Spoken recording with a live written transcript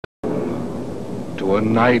to a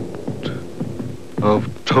night of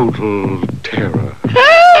total terror.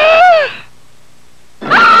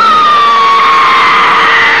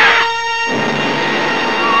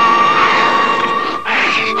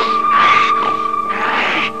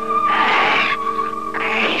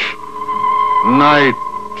 Night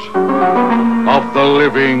of the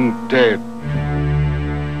Living Dead.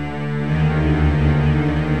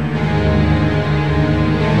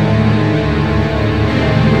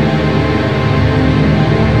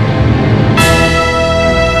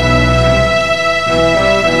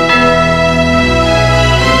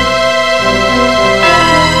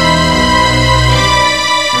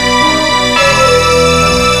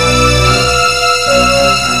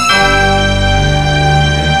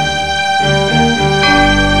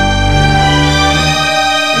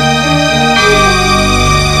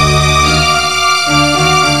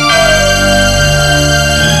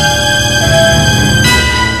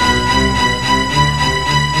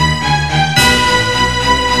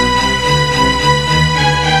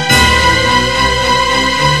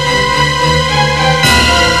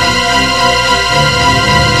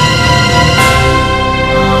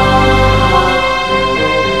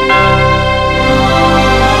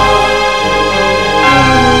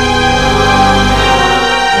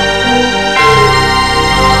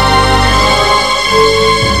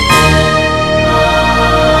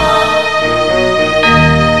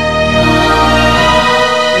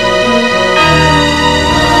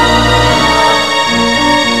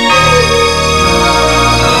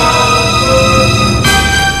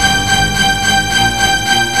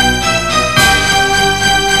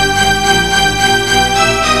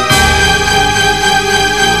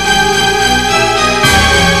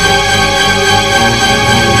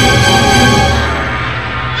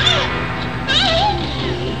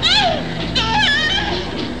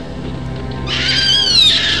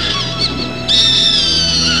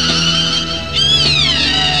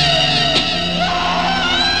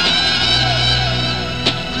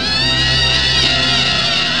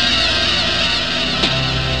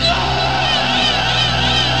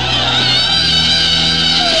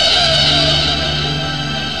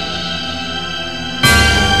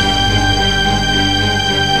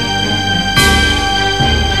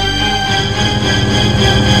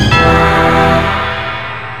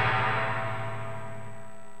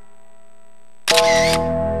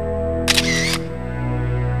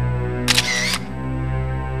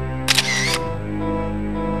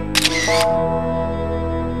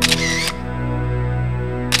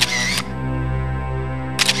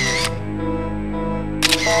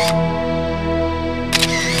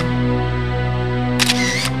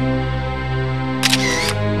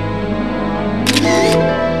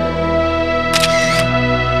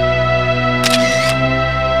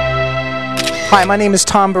 Hi, my name is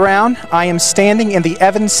Tom Brown. I am standing in the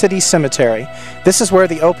Evans City Cemetery. This is where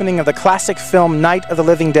the opening of the classic film Night of the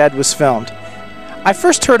Living Dead was filmed. I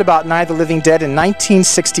first heard about Night of the Living Dead in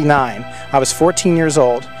 1969. I was 14 years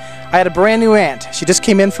old. I had a brand new aunt. She just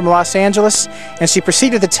came in from Los Angeles, and she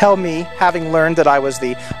proceeded to tell me, having learned that I was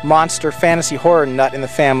the monster fantasy horror nut in the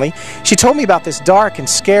family, she told me about this dark and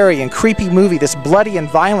scary and creepy movie, this bloody and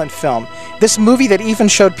violent film, this movie that even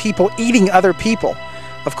showed people eating other people.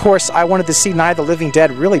 Of course, I wanted to see Night of the Living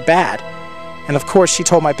Dead really bad. And of course, she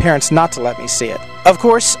told my parents not to let me see it. Of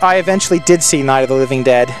course, I eventually did see Night of the Living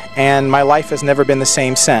Dead, and my life has never been the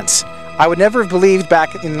same since. I would never have believed back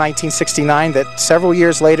in 1969 that several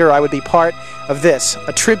years later I would be part of this,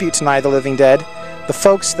 a tribute to Night of the Living Dead, the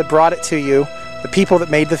folks that brought it to you, the people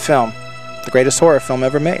that made the film, the greatest horror film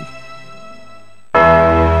ever made.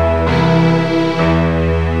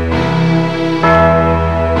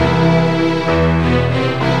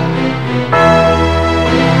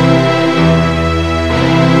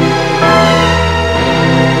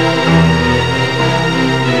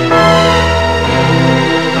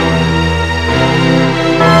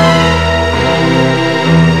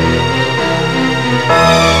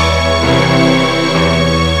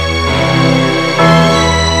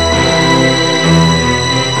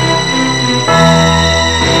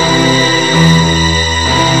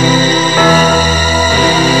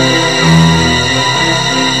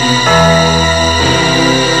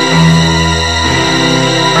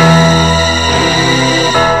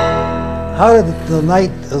 How did the Night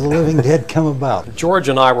of the Living Dead come about? George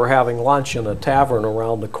and I were having lunch in a tavern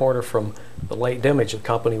around the corner from the late Dimage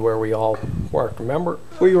Company where we all worked. Remember?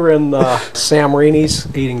 We were in Sam Rini's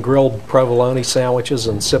eating grilled provolone sandwiches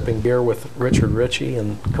and sipping beer with Richard Ritchie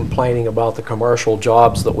and complaining about the commercial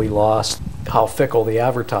jobs that we lost, how fickle the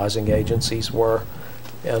advertising agencies were.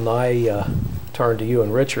 And I turned to you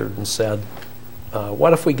and Richard and said,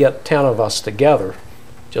 what if we get 10 of us together,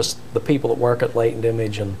 just the people that work at Latent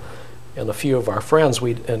Image and a few of our friends,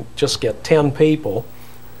 and just get 10 people,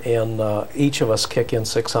 and each of us kick in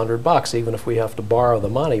 $600. Even if we have to borrow the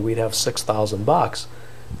money, we'd have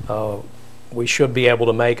 $6,000. We should be able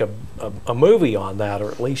to make a movie on that,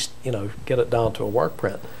 or at least, you know, get it down to a work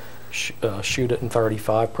print. Shoot it in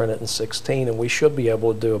 35, print it in 16, and we should be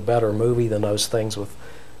able to do a better movie than those things with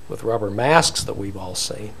rubber masks that we've all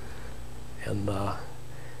seen. And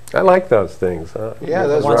I like those things. Yeah,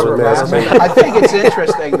 those rubber rubber masks. masks. I think it's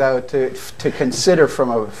interesting, though, to consider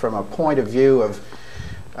from a point of view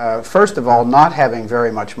of, first of all, not having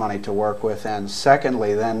very much money to work with, and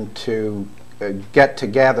secondly, then to get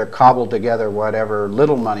together, cobble together whatever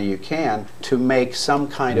little money you can to make some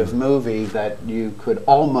kind of movie that you could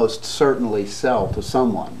almost certainly sell to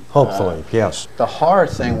someone. Hopefully, yes. The horror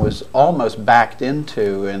thing was almost backed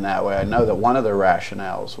into in that way. I know that one of the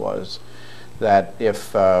rationales was that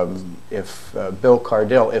if Bill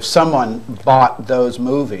Cardille, if someone bought those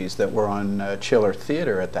movies that were on Chiller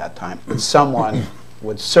Theater at that time, someone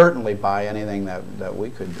would certainly buy anything that we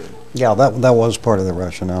could do. Yeah, that was part of the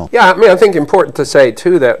rationale. Yeah, I mean, I think important to say,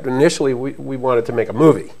 too, that initially we wanted to make a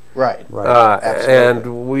movie. Right.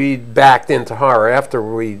 And we backed into horror after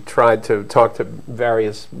we tried to talk to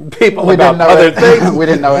various people We about didn't know other things. We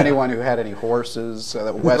didn't know anyone who had any horses.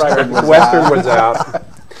 Western was Western out. was out.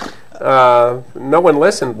 No one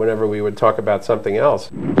listened whenever we would talk about something else.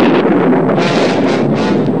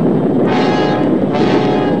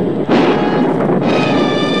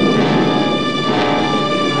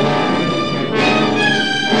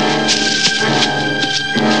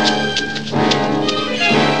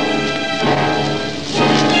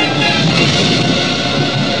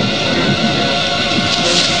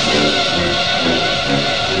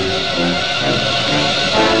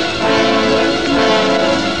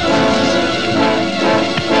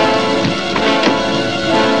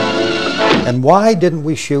 And why didn't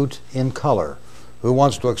we shoot in color? Who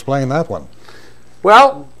wants to explain that one?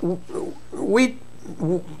 Well, we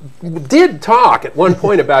did talk at one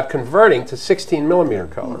point about converting to 16 millimeter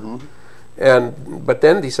color, but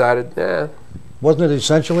then decided, Wasn't it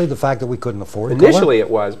essentially the fact that we couldn't afford initially color? it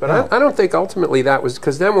was, but Yeah. I don't think ultimately that was,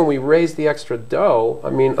 because then when we raised the extra dough, I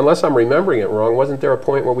mean, unless I'm remembering it wrong, wasn't there a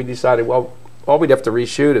point where we decided, well, all we'd have to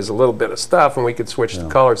reshoot is a little bit of stuff and we could switch to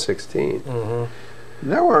color 16.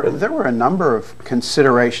 There were a number of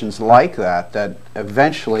considerations like that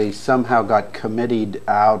eventually somehow got committed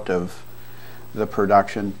out of the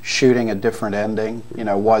production. Shooting a different ending,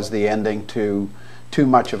 was the ending too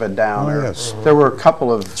much of a downer? Oh, yes. There were a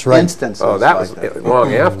couple of instances. Oh, that like was that.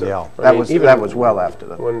 long after. Yeah. That was well after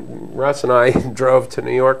that. When Russ and I drove to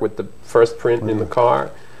New York with the first print in the car,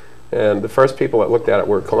 and the first people that looked at it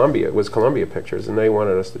were Columbia Pictures, and they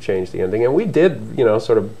wanted us to change the ending. And we did,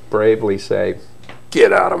 sort of bravely say,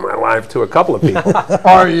 "Get out of my life," to a couple of people.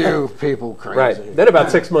 Are you people crazy? Right. Then about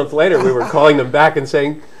 6 months later, we were calling them back and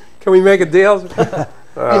saying, "Can we make a deal?"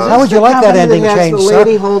 How would you like that ending changed, The sir?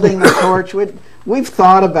 lady holding the torch. We've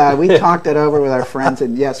thought about it. We talked it over with our friends,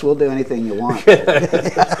 and yes, we'll do anything you want.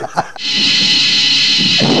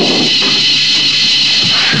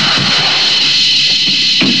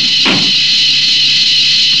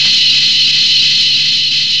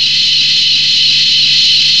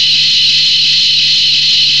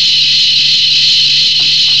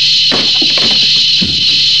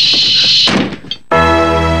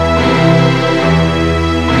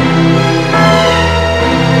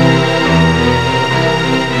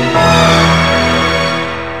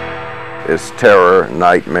 It's terror,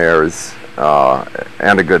 nightmares,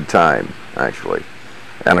 and a good time, actually,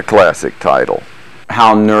 and a classic title.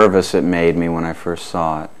 How nervous it made me when I first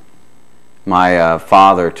saw it. My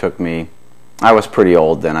father took me, I was pretty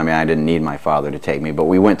old then, I didn't need my father to take me, but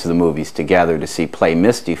we went to the movies together to see Play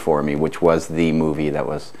Misty for Me, which was the movie that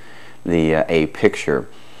was the A picture.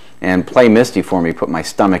 And Play Misty for Me put my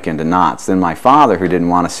stomach into knots. Then my father, who didn't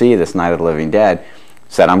want to see this Night of the Living Dead,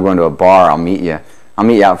 said, "I'm going to a bar, I'll meet you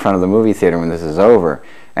out in front of the movie theater when this is over."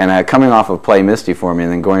 And coming off of Play Misty for Me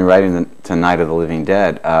and then going right into Night of the Living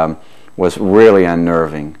Dead was really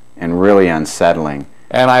unnerving and really unsettling.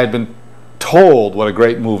 And I had been told what a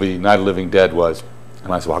great movie Night of the Living Dead was.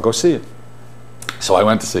 And I said, well, I'll go see it. So I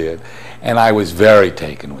went to see it. And I was very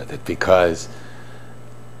taken with it because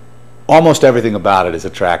almost everything about it is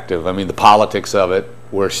attractive. The politics of it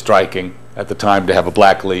were striking at the time to have a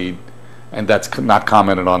black lead. And that's not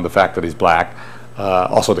commented on the fact that he's black.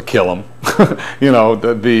 Also to kill him,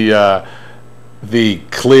 the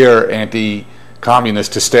clear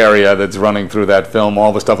communist hysteria that's running through that film,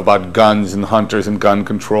 all the stuff about guns and hunters and gun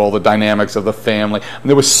control, the dynamics of the family. And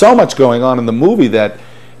there was so much going on in the movie that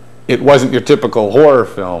it wasn't your typical horror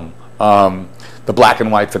film. The black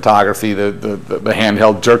and white photography, the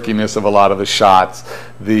handheld jerkiness of a lot of the shots,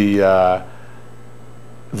 it's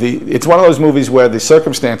one of those movies where the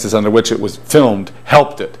circumstances under which it was filmed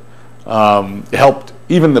helped it. Helped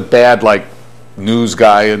even the bad, like, news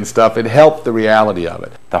guy and stuff. It helped the reality of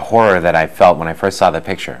it. The horror that I felt when I first saw the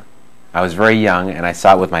picture. I was very young, and I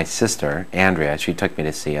saw it with my sister, Andrea. She took me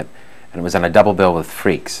to see it, and it was on a double bill with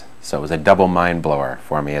Freaks, so it was a double mind blower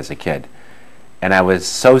for me as a kid. And I was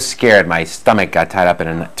so scared, my stomach got tied up in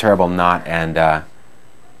a terrible knot, and I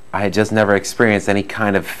had just never experienced any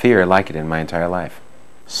kind of fear like it in my entire life.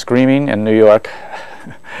 Screaming in New York.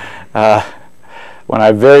 When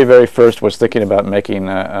I very first was thinking about making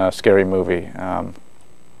a scary movie,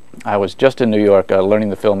 I was just in New York learning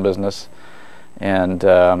the film business, and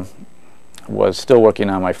was still working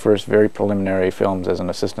on my first very preliminary films as an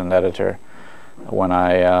assistant editor when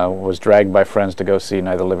I was dragged by friends to go see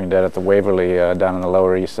Night of the Living Dead at the Waverly down on the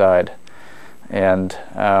Lower East Side. And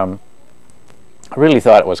I really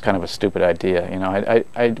thought it was kind of a stupid idea. You know,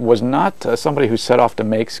 I was not somebody who set off to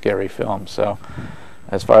make scary films, so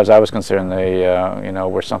as far as I was concerned, they you know,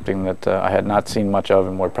 were something that I had not seen much of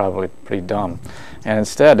and were probably pretty dumb. And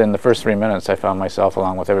instead, in the first 3 minutes, I found myself,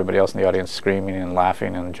 along with everybody else in the audience, screaming and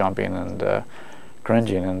laughing and jumping and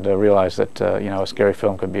cringing, and realized that you know, a scary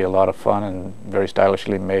film could be a lot of fun and very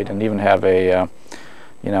stylishly made, and even have a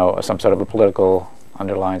you know, some sort of a political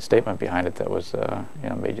underlying statement behind it that was you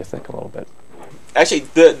know, made you think a little bit. Actually,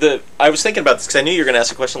 I was thinking about this because I knew you were going to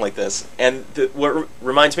ask a question like this, and what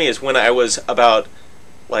reminds me is when I was about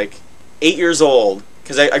like 8 years old,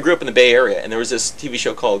 because I grew up in the Bay Area, and there was this TV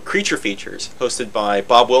show called Creature Features, hosted by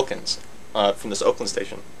Bob Wilkins from this Oakland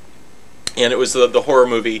station, and it was the horror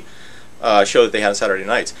movie show that they had on Saturday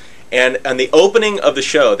nights. And the opening of the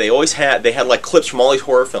show, they had like clips from all these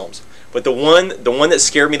horror films, but the one that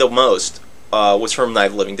scared me the most was from Night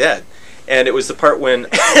of the Living Dead. And it was the part when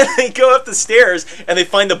they go up the stairs and they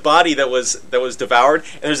find the body that was devoured,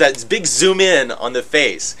 and there's that big zoom in on the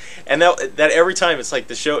face, and that every time it's like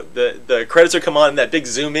the credits would come on and that big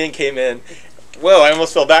zoom in came in. Whoa! I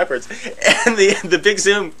almost fell backwards, and the big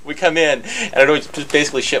zoom would come in, and I'd always just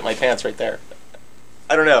basically shit my pants right there.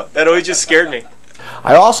 I don't know. That always just scared me.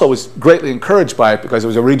 I also was greatly encouraged by it because it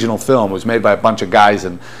was a regional film. It was made by a bunch of guys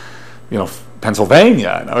in, you know,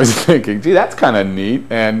 Pennsylvania, and I was thinking, gee, that's kind of neat.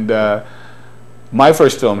 And my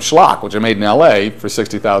first film, Schlock, which I made in L.A. for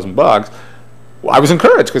 $60,000, I was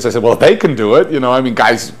encouraged because I said, well, if they can do it, you know, I mean,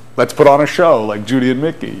 guys, let's put on a show like Judy and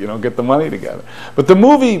Mickey, you know, get the money together. But the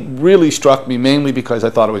movie really struck me mainly because I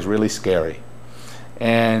thought it was really scary.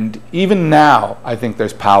 And even now, I think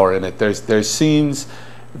there's power in it. There's scenes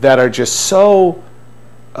that are just so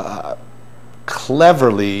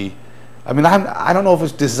cleverly, I mean, I don't know if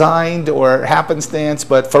it's designed or happenstance,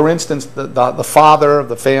 but for instance, the father of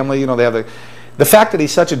the family, you know, they have the fact that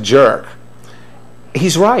he's such a jerk.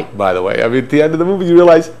 He's right, by the way. I mean, at the end of the movie, you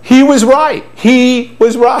realize he was right. He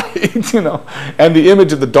was right, you know. And the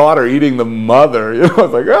image of the daughter eating the mother, you know,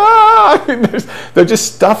 it's like, ah! I mean, there's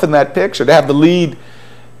just stuff in that picture. To have the lead,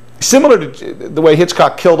 similar to the way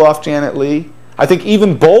Hitchcock killed off Janet Leigh, I think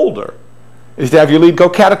even bolder is to have your lead go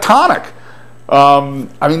catatonic.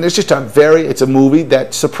 I mean, there's just it's a movie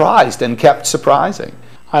that surprised and kept surprising.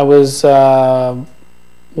 I was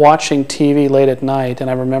watching TV late at night, and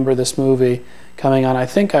I remember this movie coming on. I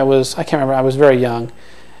can't remember, I was very young,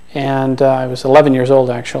 and I was 11 years old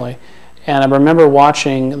actually, and I remember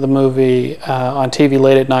watching the movie on TV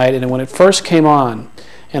late at night, and when it first came on,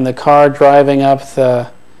 in the car driving up the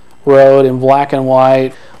road in black and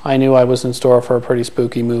white, I knew I was in store for a pretty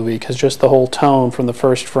spooky movie, because just the whole tone from the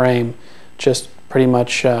first frame just pretty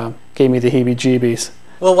much gave me the heebie-jeebies.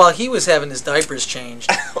 Well, while he was having his diapers changed,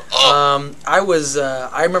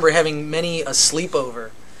 I remember having many a sleepover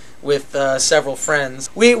with several friends.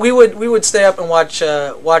 We would stay up and watch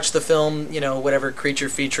the film, you know, whatever creature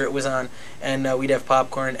feature it was on, and we'd have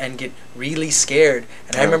popcorn and get really scared.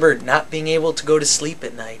 And I remember not being able to go to sleep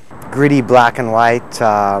at night. Gritty black and white,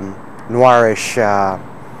 noirish,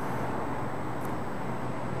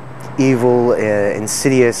 evil,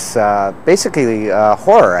 insidious, basically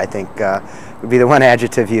horror, I think, would be the one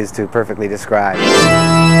adjective used to perfectly describe.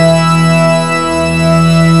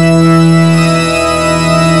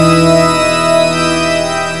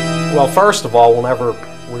 Well, first of all, whenever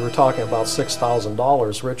we were talking about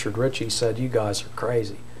 $6,000, Richard Ritchie said, "You guys are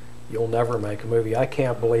crazy. You'll never make a movie. I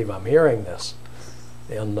can't believe I'm hearing this."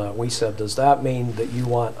 And we said, "Does that mean that you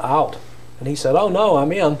want out?" And he said, "Oh no,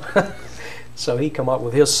 I'm in." So he come up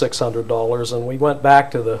with his $600, and we went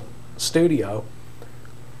back to the studio,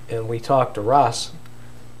 and we talked to Russ.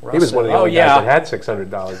 He was one of the only guys that had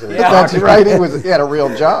 $600 in his That's right. He had a real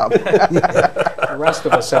job. The rest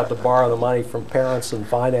of us had to borrow the money from parents and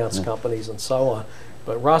finance companies and so on.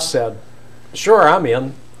 But Russ said, "Sure, I'm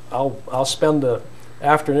in. I'll spend the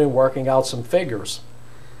afternoon working out some figures."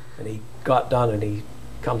 And he got done, and he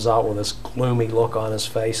comes out with this gloomy look on his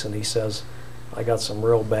face, and he says, "I got some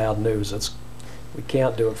real bad news. We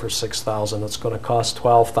can't do it for $6,000. It's going to cost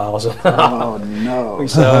 $12,000." Oh no! We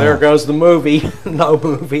said, "There goes the movie." No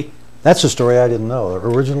movie. That's a story I didn't know.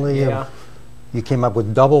 Originally, Yeah. you came up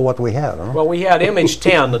with double what we had, huh? Well, we had Image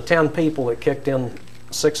 10, the 10 people that kicked in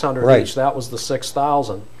 $600 Right. each. That was the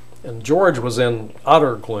 $6,000. And George was in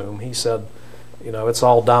utter gloom. He said, "You know, it's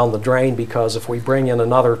all down the drain, because if we bring in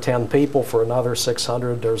another 10 people for another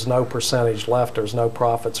 $600, there's no percentage left. There's no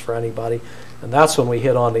profits for anybody." And that's when we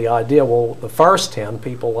hit on the idea, well, the first 10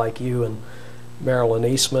 people like you and Marilyn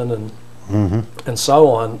Eastman and so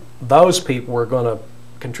on, those people were going to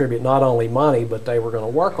contribute not only money, but they were going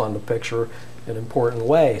to work on the picture in important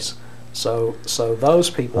ways. So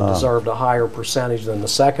those people deserved a higher percentage than the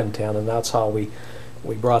second 10, and that's how we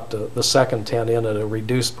brought the second 10 in at a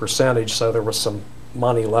reduced percentage, so there was some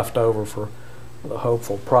money left over for the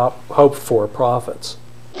hoped for profits.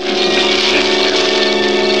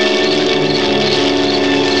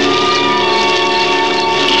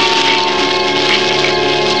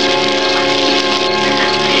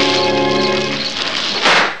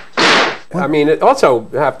 I mean, it also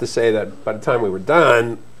have to say that by the time we were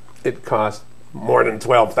done, it cost more than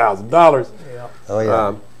 $12,000. Yeah. Oh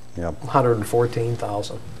yeah. Yeah.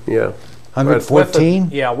 $114,000. Yeah. 114?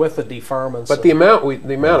 Yeah, with the deferments. But the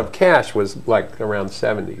amount of cash was like around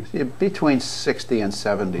 70s. Yeah, between 60 and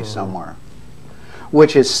 70 somewhere,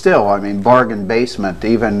 which is still, I mean, bargain basement.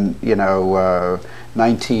 Even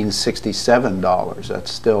 $1967.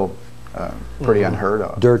 That's still pretty unheard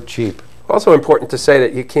of. Dirt cheap. Also important to say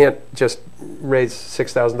that you can't just raise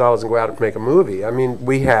 $6,000 and go out and make a movie. I mean,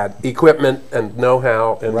 we had equipment and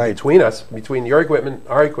know-how, and between us, between your equipment,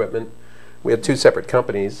 our equipment, we had two separate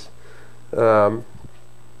companies. We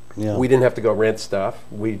didn't have to go rent stuff.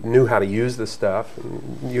 We knew how to use the stuff.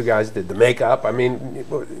 And you guys did the makeup. I mean,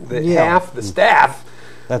 half the staff,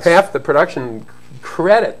 half the production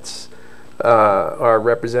credits are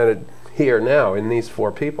represented here now in these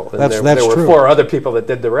four people. And there were true. 4 other people that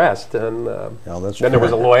did the rest. And then there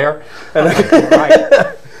was a lawyer.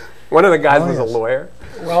 One of the guys was a lawyer.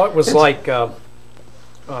 Well, it was like the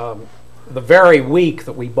very week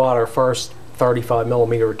that we bought our first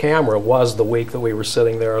 35mm camera was the week that we were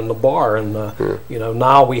sitting there in the bar, and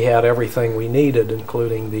now we had everything we needed,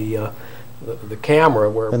 including the camera.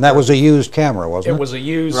 And that was a used camera, wasn't it? It was a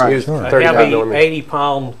used, right. a heavy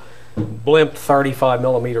 80-pound blimp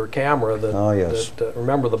 35mm camera. That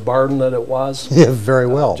remember the burden that it was. Yeah, very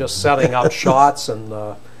well. Just setting up shots and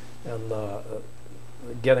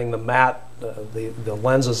getting the matte, the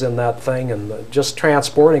lenses in that thing, and just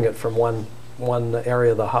transporting it from one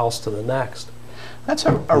area of the house to the next. That's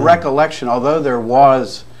a recollection. Although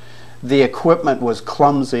the equipment was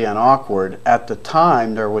clumsy and awkward at the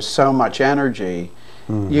time, there was so much energy.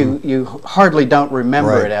 You hardly don't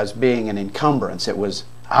remember it as being an encumbrance. It was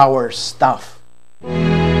our stuff.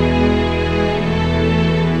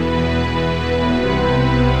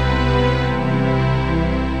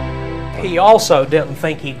 He also didn't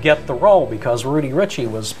think he'd get the role because Rudy Ritchie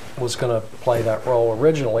was going to play that role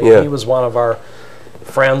originally. Yeah. He was one of our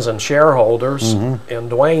friends and shareholders, and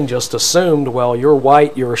Dwayne just assumed, well, you're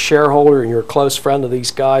white, you're a shareholder, and you're a close friend of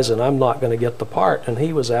these guys, and I'm not going to get the part. And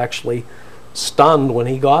he was actually stunned when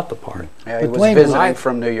he got the part. Yeah, he was visiting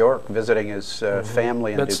from New York, visiting his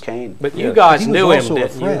family in Duquesne. But you guys knew him,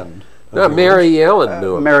 didn't you? No, Mary Ellen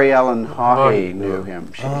knew him. Mary Ellen Hawley knew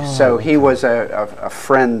him. So he was a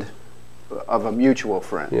friend of a mutual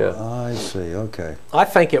friend. Yeah, I see. Okay. I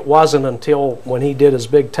think it wasn't until when he did his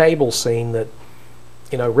big table scene that,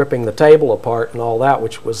 ripping the table apart and all that,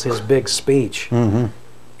 which was his big speech. And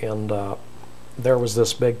there was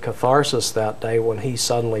this big catharsis that day when he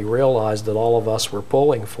suddenly realized that all of us were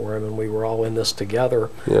pulling for him and we were all in this together.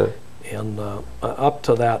 Yeah. And up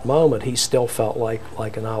to that moment, he still felt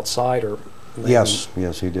like an outsider. Maybe. Yes,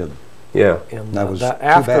 he did. Yeah. And that was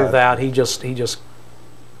after that, he just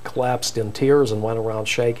collapsed in tears and went around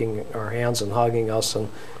shaking our hands and hugging us, and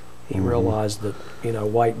he realized that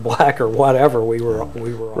white, black, or whatever, we were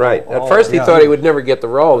right. All at first, he thought he would never get the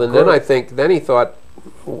role, and then he thought,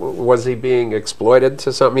 was he being exploited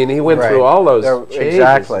to something? I mean, he went through all those changes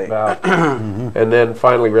exactly, and then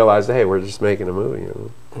finally realized, hey, we're just making a movie.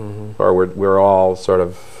 or we're all sort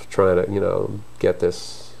of trying to, you know, get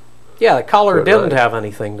this. Yeah, the color Good didn't night. have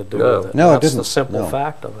anything to do with it. No, it That's didn't. the simple No.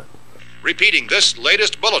 fact of it. Repeating this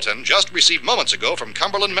latest bulletin just received moments ago from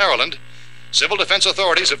Cumberland, Maryland, civil defense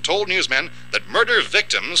authorities have told newsmen that murder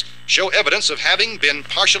victims show evidence of having been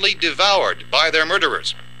partially devoured by their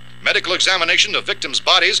murderers. Medical examination of victims'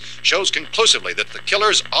 bodies shows conclusively that the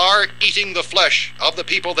killers are eating the flesh of the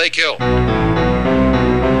people they kill.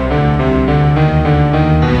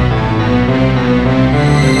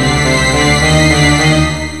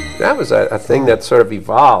 That was a thing that sort of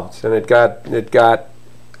evolved, and it got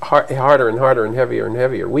harder and harder and heavier and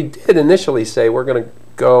heavier. We did initially say we're going to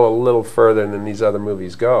go a little further than these other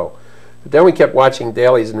movies go, but then we kept watching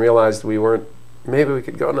dailies and realized we weren't. Maybe we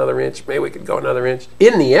could go another inch. Maybe we could go another inch.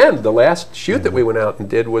 In the end, the last shoot that we went out and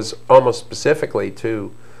did was almost specifically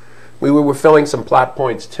to. We were filling some plot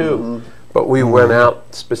points too, but we went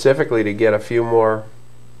out specifically to get a few more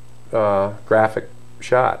graphic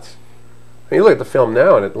shots. I mean, you look at the film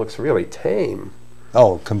now, and it looks really tame.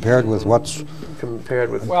 Oh, compared with what's compared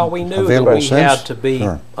with Well, we knew that available we since? had to be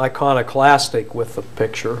Sure. iconoclastic with the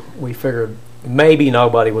picture. We figured maybe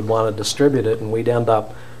nobody would want to distribute it, and we'd end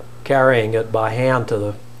up carrying it by hand to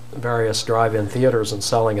the various drive-in theaters and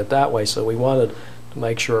selling it that way. So we wanted to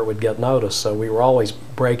make sure it would get noticed. So we were always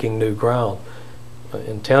breaking new ground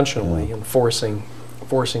intentionally and forcing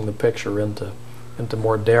the picture into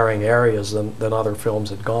more daring areas than other films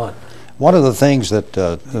had gone. one of the things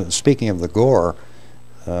that, speaking of the gore,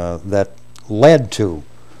 that led to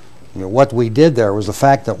what we did there was the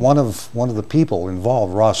fact that one of the people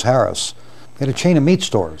involved, Ross Harris, had a chain of meat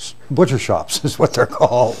stores. Butcher shops is what they're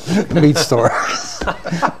called. Meat stores.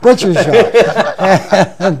 Butcher shop.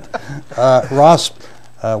 And Ross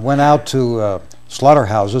went out to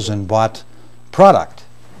slaughterhouses and bought product.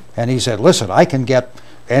 And he said, listen, I can get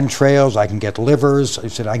entrails, I can get livers. He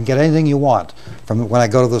said, I can get anything you want from when I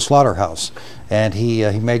go to the slaughterhouse. And he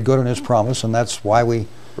made good on his promise, and that's why we,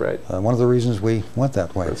 one of the reasons we went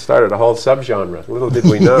that way. It started a whole subgenre. Little did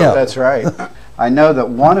we know. Yeah. That's right. I know that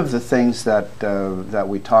one of the things that that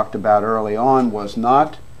we talked about early on was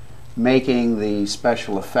not making the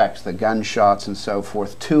special effects, the gunshots and so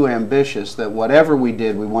forth, too ambitious, that whatever we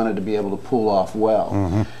did, we wanted to be able to pull off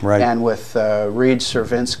well. Right. And with Reed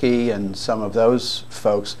Servinsky and some of those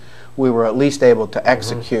folks, we were at least able to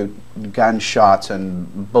execute gunshots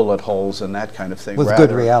and bullet holes and that kind of thing. With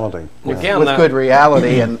good reality. Again, with good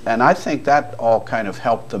reality, and I think that all kind of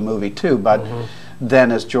helped the movie too. But then,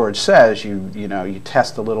 as George says, you know, you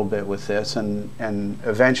test a little bit with this and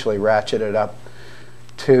eventually ratchet it up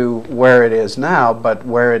to where it is now. But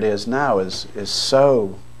where it is now is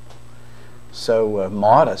so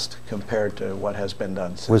modest compared to what has been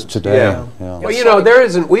done since. Was today. Yeah. Well, you know, there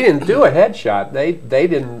isn't. We didn't do a headshot. They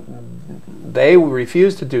didn't. They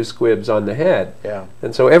refused to do squibs on the head. Yeah.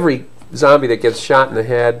 And so every zombie that gets shot in the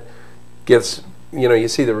head gets. You know, you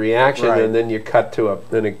see the reaction, and then you cut to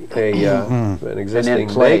an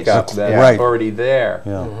existing makeup that's already there.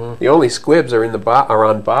 Yeah. The only squibs are in the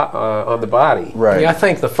on the body. Right. Yeah, I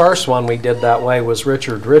think the first one we did that way was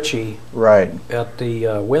Richard Ritchie. Right. At the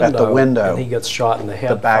window. At the window. And he gets shot in the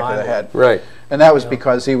head. The back of the head. Right. And that was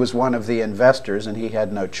because he was one of the investors, and he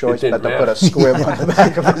had no choice but to put a squib on the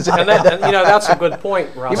back of his head. And you know, that's a good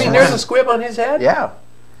point, Russ. You mean there's a squib on his head? Yeah.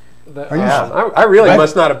 I really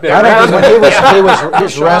must not have been around. When he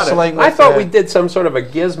was wrestling with I thought we did some sort of a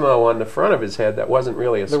gizmo on the front of his head that wasn't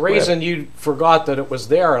really a The squib. reason you forgot that it was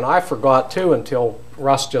there, and I forgot too until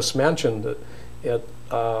Russ just mentioned it,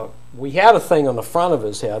 we had a thing on the front of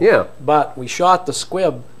his head, but we shot the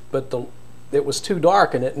squib, but it was too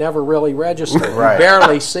dark and it never really registered. Right. You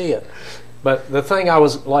barely see it. But the thing I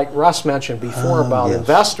was, like Russ mentioned before about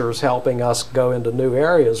investors helping us go into new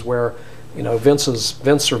areas where, you know, Vince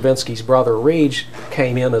Servinsky's brother Reed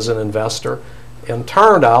came in as an investor and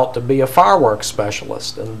turned out to be a fireworks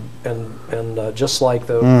specialist, and just like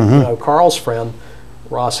the you know, Carl's friend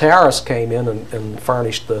Ross Harris came in and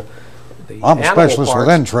furnished the I'm a specialist parts.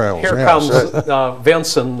 with entrails. Here comes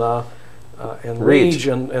Vince and Reed,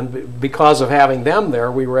 and because of having them there,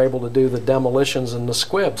 we were able to do the demolitions and the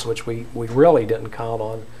squibs, which we really didn't count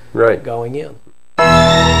on going in.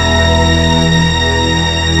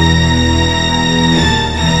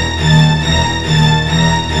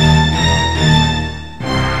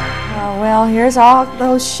 Well, here's all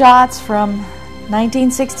those shots from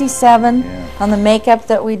 1967 on the makeup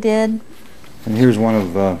that we did. And here's one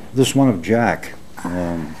of this one of Jack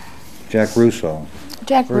Russo.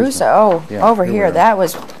 Jack Russo. Oh, Yeah, over here. That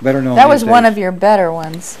was better known. That was these one days. of your better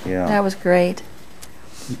ones. Yeah. That was great.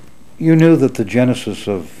 You knew that the genesis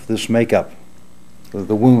of this makeup,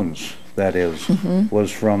 the wounds, that is,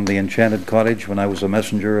 was from The Enchanted Cottage when I was a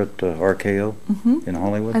messenger at RKO in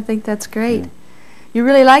Hollywood. I think that's great. You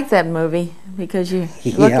really like that movie because you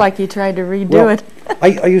look like you tried to redo it.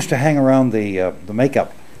 I used to hang around the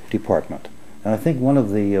makeup department, and I think one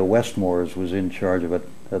of the Westmores was in charge of it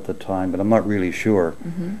at the time, but I'm not really sure.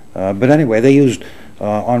 But anyway, they used,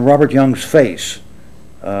 on Robert Young's face,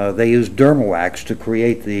 they used Dermawax to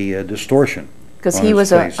create the distortion. Because he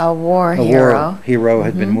was a war hero. A war hero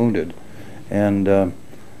had been wounded. And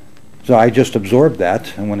so I just absorbed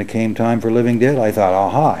that, and when it came time for Living Dead, I thought,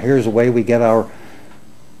 aha, here's a way we get our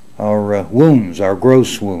wounds, our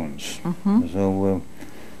gross wounds. So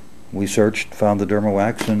we searched, found the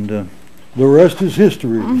Dermawax, and the rest is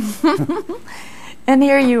history. And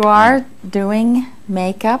here you are doing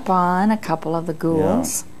makeup on a couple of the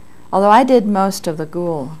ghouls. Although I did most of the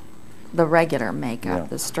regular makeup,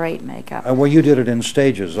 the straight makeup. Well, you did it in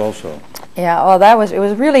stages also. Yeah, well, it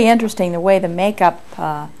was really interesting the way the makeup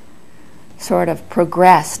sort of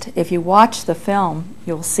progressed. If you watch the film,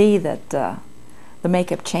 you'll see that the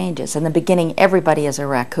makeup changes. In the beginning, everybody is a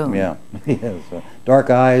raccoon. Yeah, yes.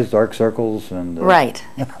 Dark eyes, dark circles, and... Right.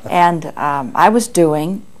 And I was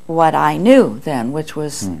doing what I knew then, which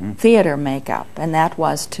was theater makeup, and that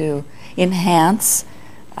was to enhance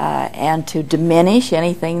and to diminish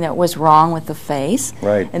anything that was wrong with the face.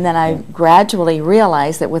 Right. And then I gradually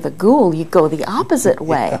realized that with a ghoul, you go the opposite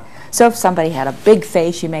way. So if somebody had a big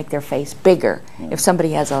face, you make their face bigger. If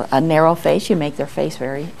somebody has a narrow face, you make their face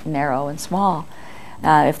very narrow and small.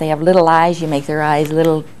 If they have little eyes, you make their eyes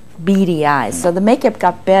little beady eyes. So the makeup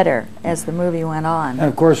got better as the movie went on. And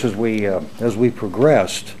of course, as we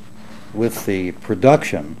progressed with the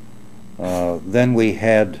production, then we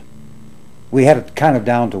had it kind of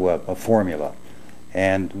down to a formula,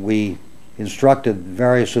 and we instructed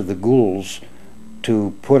various of the ghouls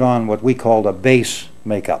to put on what we called a base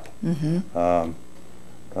makeup,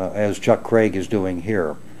 as Chuck Craig is doing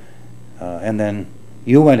here. And then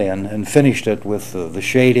you went in and finished it with the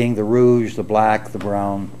shading, the rouge, the black, the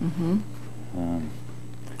brown.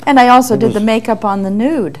 And I also did the makeup on the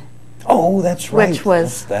nude. Oh, that's right. Which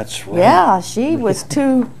was... That's right. Yeah, she was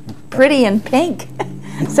too pretty and pink.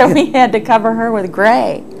 So we had to cover her with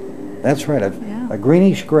gray. That's right, a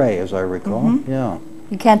greenish gray, as I recall. Yeah.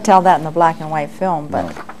 You can't tell that in the black and white film, but...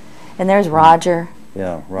 No. And there's Roger.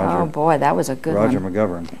 Yeah, Roger. Oh, boy, that was a good one. Roger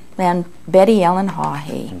McGovern. And Betty Ellen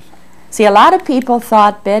Hawhey. Yes. See, a lot of people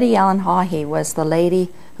thought Betty Ellen Hawhey was the lady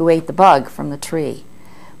who ate the bug from the tree.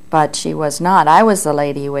 But she was not. I was the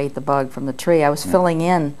lady who ate the bug from the tree. I was filling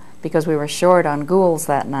in because we were short on ghouls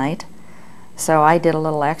that night. So I did a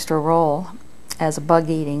little extra role as a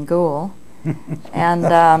bug-eating ghoul. And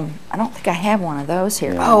I don't think I have one of those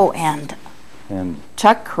here. Yeah. Oh, and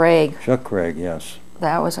Chuck Craig. Chuck Craig, yes.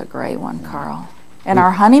 That was a great one, Carl. And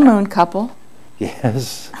our honeymoon couple.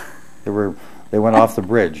 Yes. They went off the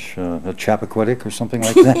bridge, at Chappaquiddick or something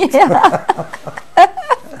like that. Yeah.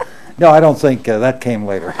 No, I don't think that came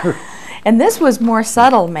later. And this was more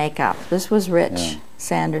subtle makeup. This was Rich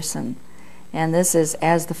Sanderson. And this is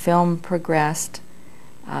as the film progressed,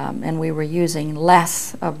 and we were using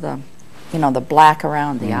less of the, the black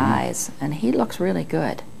around the eyes. And he looks really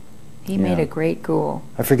good. He made a great ghoul.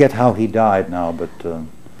 I forget how he died now, but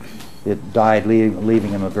it died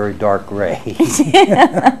leaving him a very dark gray.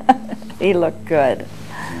 He looked good.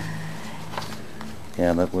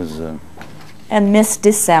 Yeah, that was... And Miss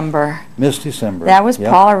December. Miss December. That was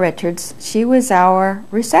Paula Richards. She was our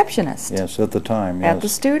receptionist. Yes, at the time, yes. At the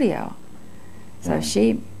studio. So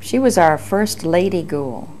she was our first lady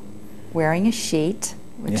ghoul, wearing a sheet,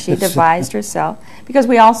 which she devised herself. Because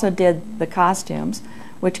we also did the costumes,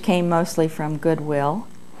 which came mostly from Goodwill.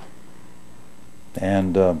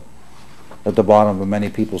 And at the bottom of many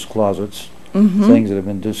people's closets, things that have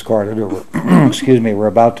been discarded or were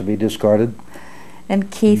about to be discarded. And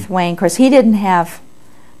Keith Wayne, of course, he didn't have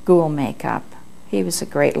ghoul makeup. He was a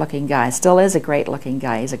great-looking guy, still is a great-looking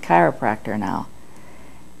guy. He's a chiropractor now.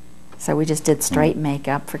 So we just did straight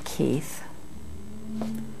makeup for Keith.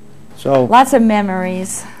 So lots of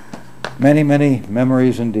memories. Many, many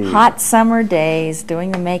memories indeed. Hot summer days,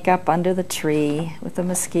 doing the makeup under the tree with the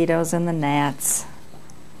mosquitoes and the gnats.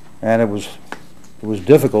 And it was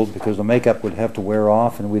difficult because the makeup would have to wear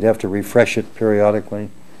off and we'd have to refresh it periodically.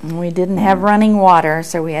 And we didn't have running water,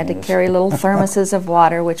 so we had to carry little thermoses of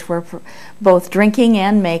water, which were both drinking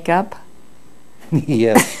and makeup.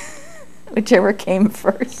 Yes. Whichever came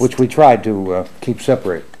first. Which we tried to keep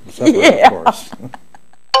separate, of course.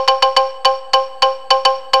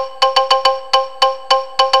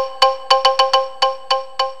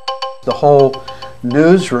 The whole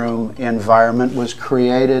newsroom environment was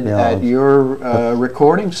created at your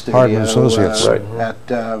recording studio. Hardman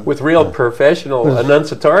Associates. With real professional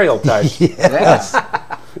enunciatorial types. Yes.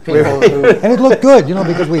 And it looked good, you know,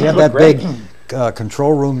 because we had that big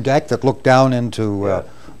control room deck that looked down into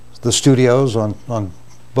the studios on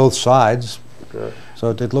both sides. So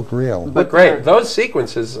it looked real. But great. Those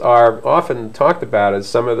sequences are often talked about as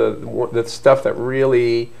some of the stuff that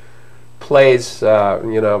really plays, you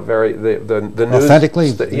know, the news,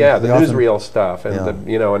 authentically, the newsreel stuff, and the,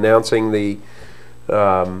 you know, announcing the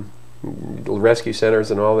rescue centers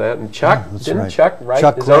and all that. And Chuck Chuck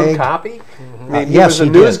write his own copy? I mean, he was a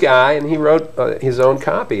news guy, and he wrote his own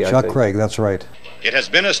copy. Chuck Craig, that's right. It has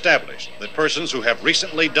been established that persons who have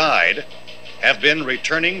recently died have been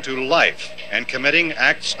returning to life and committing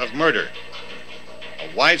acts of murder.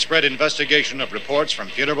 A widespread investigation of reports from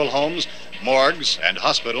funeral homes, morgues, and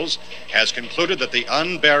hospitals has concluded that the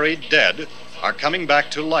unburied dead are coming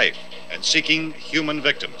back to life and seeking human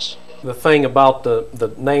victims. The thing about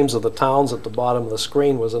the names of the towns at the bottom of the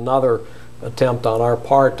screen was another attempt on our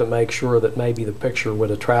part to make sure that maybe the picture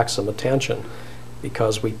would attract some attention,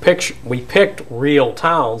 because we picked real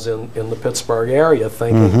towns in the Pittsburgh area,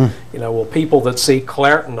 thinking, you know, well, people that see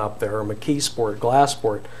Clairton up there or McKeesport,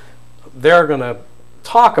 Glassport, they're going to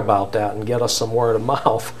talk about that and get us some word of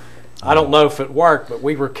mouth. I don't know if it worked, but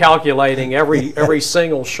we were calculating every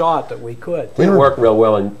single shot that we could. It didn't work real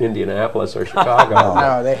well in Indianapolis or Chicago.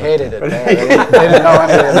 No, they hated it there. They didn't know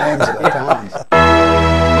any of the names of the towns.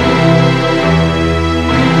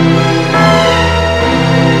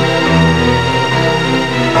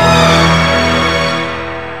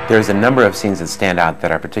 There's a number of scenes that stand out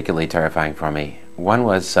that are particularly terrifying for me. One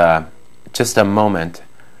was just a moment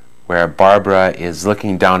where Barbara is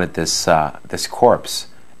looking down at this corpse,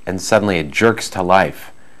 and suddenly it jerks to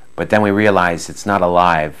life. But then we realize it's not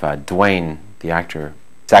alive. Dwayne, the actor,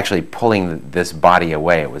 is actually pulling this body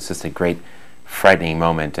away. It was just a great frightening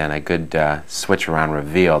moment and a good switch around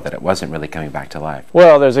reveal that it wasn't really coming back to life.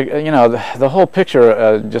 Well, there's a, you know, the whole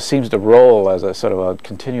picture just seems to roll as a sort of a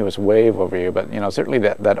continuous wave over you, but, you know, certainly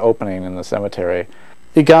that opening in the cemetery.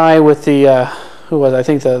 The guy with the, who was, I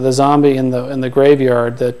think, the zombie in the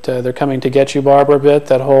graveyard, that they're coming to get you, Barbara, bit,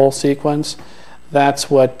 that whole sequence, that's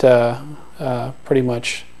what pretty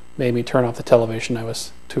much made me turn off the television. I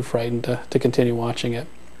was too frightened to continue watching it.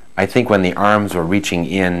 I think when the arms were reaching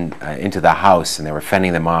in into the house and they were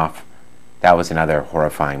fending them off, that was another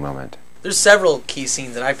horrifying moment. There's several key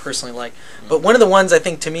scenes that I personally like, but one of the ones I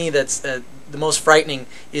think to me that's the most frightening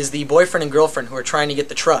is the boyfriend and girlfriend who are trying to get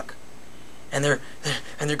the truck, and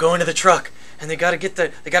they're going to the truck, and they gotta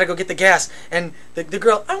go get the gas, and the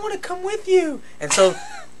girl, I want to come with you, and so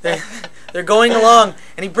they're going along,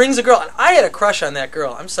 and he brings a girl. And I had a crush on that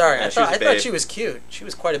girl. I'm sorry. Yeah, I thought she was cute. She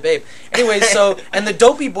was quite a babe. Anyway, so, and the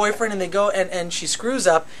dopey boyfriend, and they go, and she screws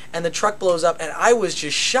up, and the truck blows up, and I was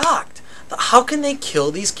just shocked. How can they kill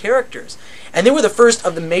these characters? And they were the first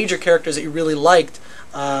of the major characters that you really liked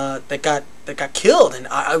that got killed, and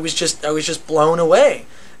I was just blown away.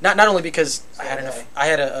 Not only because I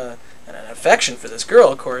had an affection for this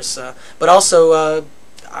girl, of course, but also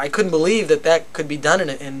I couldn't believe that could be done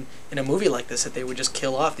in a movie like this, that they would just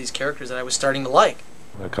kill off these characters that I was starting to like.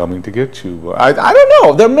 They're coming to get you. I don't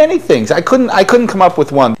know. There are many things. I couldn't come up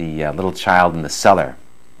with one. The little child in the cellar,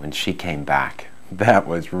 when she came back, that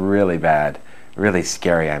was really bad, really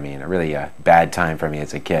scary. I mean, a really bad time for me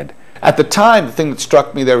as a kid. At the time, the thing that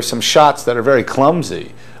struck me, there were some shots that are very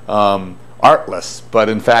clumsy, artless, but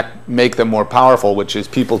in fact make them more powerful, which is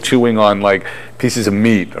people chewing on like pieces of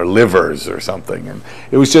meat or livers or something. And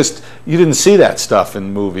it was just, you didn't see that stuff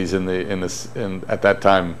in movies at that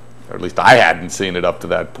time, or at least I hadn't seen it up to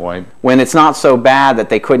that point. When it's not so bad that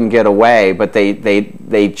they couldn't get away, but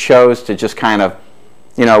they chose to just kind of,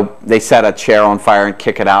 you know, they set a chair on fire and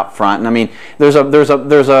kick it out front. And I mean, there's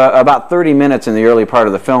about 30 minutes in the early part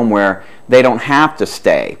of the film where they don't have to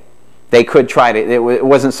stay. They could try to, it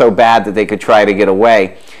wasn't so bad that they could try to get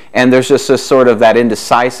away. And there's just this sort of that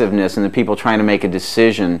indecisiveness and the people trying to make a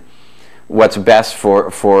decision what's best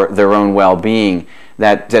for their own well-being.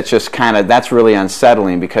 That's just kind of, that's really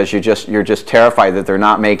unsettling, because you're just terrified that they're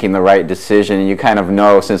not making the right decision, and you kind of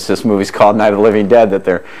know, since this movie's called Night of the Living Dead, that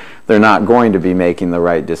they're not going to be making the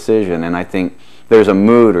right decision. And I think there's a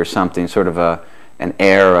mood or something, sort of an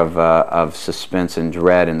air of suspense and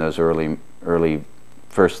dread in those early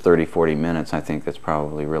first 30-40 minutes. I think that's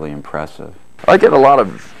probably really impressive. I get a lot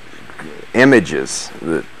of images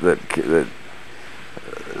that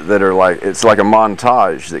are like, it's like a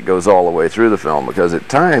montage that goes all the way through the film, because at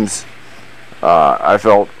times I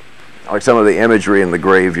felt like some of the imagery in the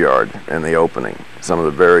graveyard in the opening, some of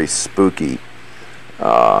the very spooky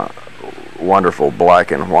wonderful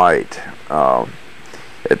black and white.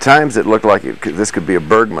 At times it looked like this could be a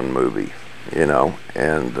Bergman movie, you know,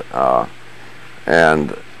 and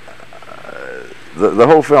the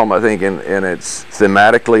whole film, I think, in its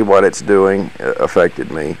thematically what it's doing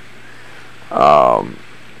affected me,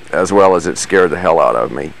 as well as it scared the hell out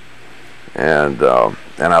of me, and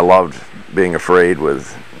I loved being afraid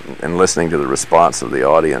and listening to the response of the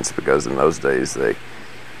audience, because in those days they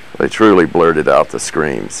truly blurted out the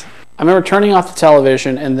screams. I remember turning off the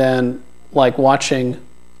television and then like watching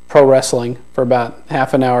pro wrestling for about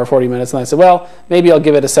half an hour, 40 minutes, and I said, well, maybe I'll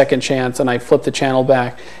give it a second chance, and I flipped the channel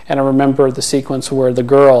back, and I remember the sequence where the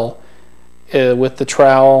girl with the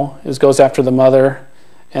trowel goes after the mother,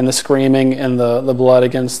 and the screaming and the blood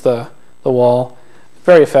against the wall.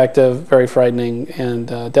 Very effective, very frightening, and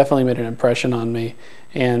definitely made an impression on me,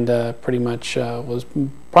 and pretty much was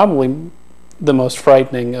probably the most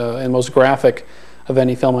frightening and most graphic of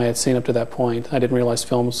any film I had seen up to that point. I didn't realize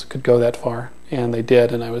films could go that far, and they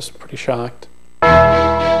did, and I was pretty shocked.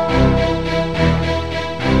 I'm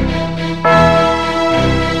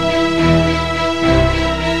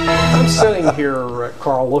sitting here,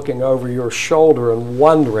 Carl, looking over your shoulder and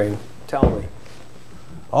wondering, tell me,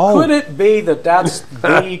 could it be that that's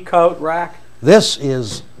the coat rack? This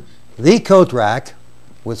is the coat rack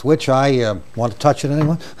with which I want to touch it,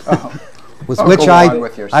 anyone? With which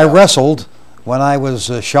I wrestled when I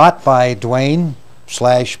was shot by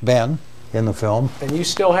Dwayne/Ben in the film. And you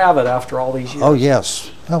still have it after all these years? Oh,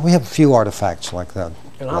 yes. Well, we have a few artifacts like that.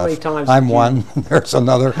 And how many times I'm one. There's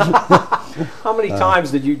another. How many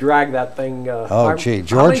times did you drag that thing? Oh, gee.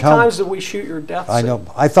 George, how many times did we shoot your death scene? I know.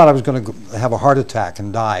 I thought I was going to have a heart attack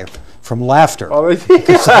and die from laughter. Oh,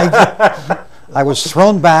 because I was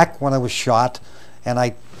thrown back when I was shot, and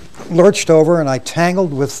I lurched over and I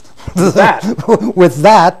tangled with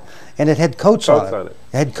that, and it had coats on it.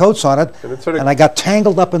 It had coats on it, and I got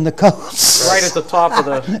tangled up in the coats. Right at the top of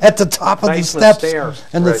the at the top of the steps, stairs.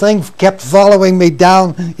 And the thing kept following me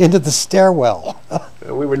down into the stairwell.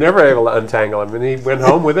 We were never able to untangle him, and he went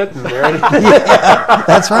home with it, and there it is. Yeah,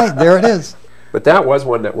 that's right. There it is. But that was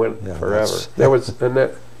one that went forever. There was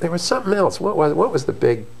something else. What was the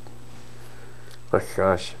big? Oh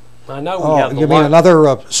gosh. I know we have the you mean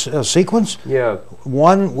another sequence? Yeah.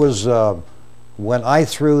 One was when I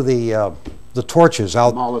threw the torches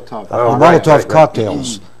out, Molotov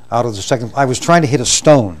cocktails out of the second. I was trying to hit a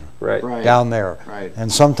stone down there,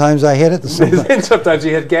 and sometimes I hit it. And sometimes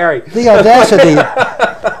you hit Gary. The audacity,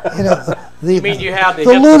 you mean you had to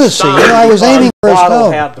the hit lunacy. the stone? I was aiming for a bottle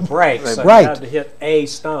stone. had to break, so right. you had to hit a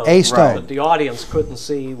stone. A stone. But the audience couldn't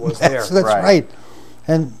see was there. That's right.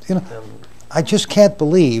 And I just can't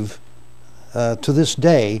believe, to this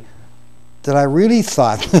day, that I really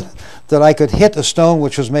thought that I could hit a stone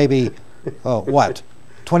which was maybe,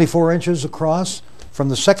 24 inches across from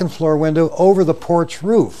the second floor window over the porch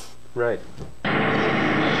roof. Right.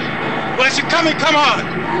 Well, is it coming? Come on!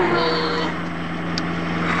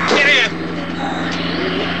 Get in!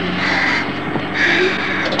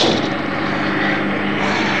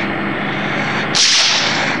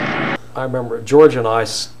 I remember George and I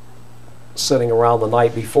sitting around the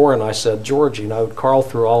night before, and I said, George, Carl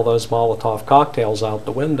threw all those Molotov cocktails out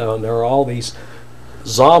the window, and there are all these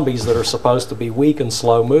zombies that are supposed to be weak and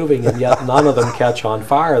slow moving, and yet none of them catch on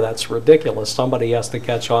fire. That's ridiculous. Somebody has to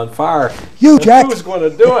catch on fire. You, Jack. Who's going to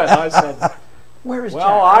do it? I said, where is well,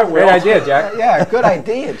 Jack? I will. Great idea, Jack. Yeah, good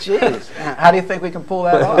idea. Jeez. How do you think we can pull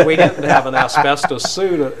that off? We didn't have an asbestos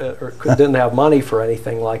suit, or didn't have money for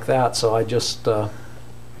anything like that, so I just...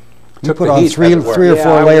 You put on three or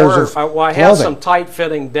four layers of I had some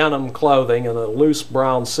tight-fitting denim clothing and a loose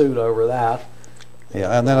brown suit over that.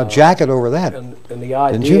 Yeah, and then a jacket over that. And the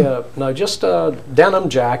idea, no, just a denim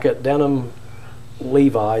jacket, denim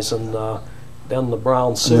Levi's, and then the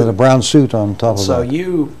brown suit. And then a brown suit on top of that. So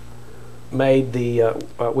you made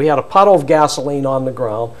we had a puddle of gasoline on the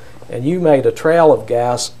ground, and you made a trail of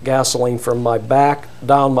gasoline from my back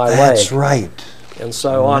down my leg. That's right. And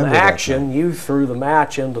so on action, you threw the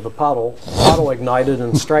match into the puddle ignited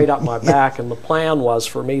and straight up my back, and the plan was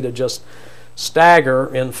for me to just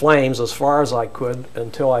stagger in flames as far as I could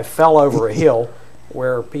until I fell over a hill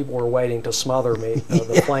where people were waiting to smother me,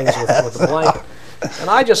 the flames with the blanket.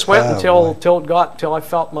 And I just went until I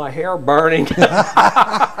felt my hair burning.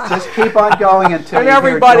 Just keep on going until and you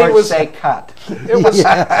everybody hear George was say cut. It was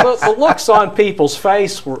the looks on people's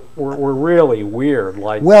face were really weird.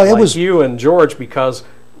 Like it was you and George, because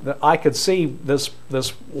I could see this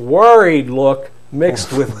worried look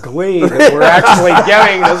mixed with glee that we're actually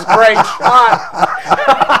getting this great shot.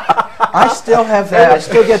 I still have that. I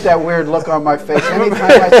still get that weird look on my face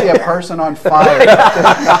anytime I see a person on fire.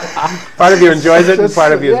 Part of you enjoys it, and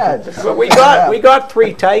part of you. Yeah, But we got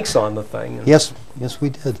 3 takes on the thing. Yes, we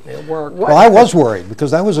did. It worked. Well, I was worried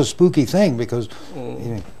because that was a spooky thing because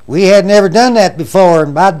we had never done that before,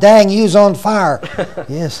 and by dang, you was on fire.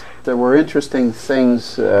 Yes. There were interesting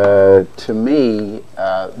things to me.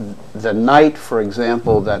 The night, for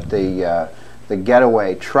example, that the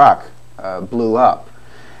getaway truck blew up.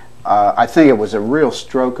 I think it was a real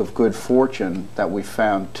stroke of good fortune that we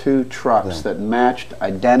found 2 trucks that matched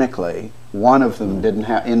identically. One of them didn't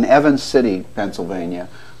have, in Evans City, Pennsylvania,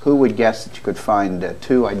 who would guess that you could find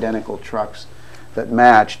 2 identical trucks that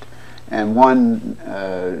matched, and one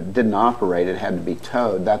didn't operate, it had to be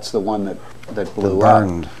towed. That's the one that blew up.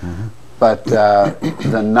 Mm-hmm. But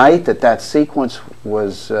the night that sequence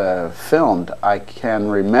was filmed, I can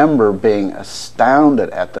remember being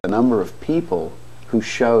astounded at the number of people who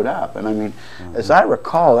showed up. And I mean, as I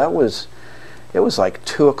recall, it was like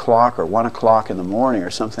 2 o'clock or 1 o'clock in the morning or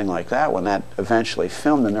something like that when that eventually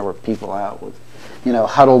filmed, and there were people out with,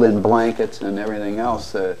 huddled in blankets and everything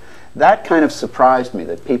else. That kind of surprised me,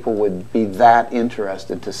 that people would be that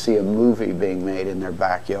interested to see a movie being made in their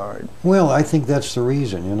backyard. Well, I think that's the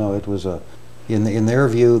reason. It was in their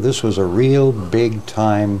view, this was a real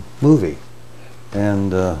big-time movie,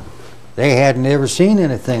 and they hadn't ever seen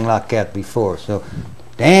anything like that before. So,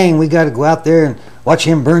 dang, we got to go out there and watch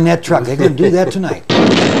him burn that truck. They're going to do that tonight.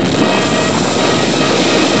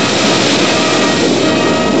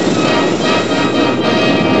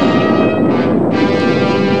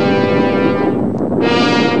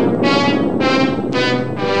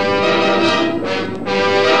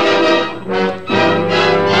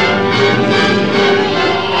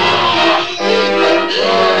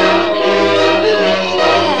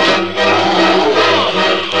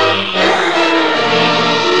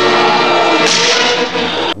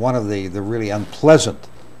 One of the really unpleasant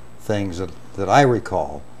things that I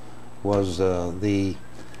recall was the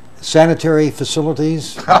sanitary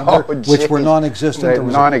facilities, which were non-existent. There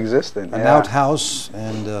was non-existent, an outhouse,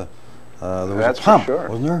 and there was a pump,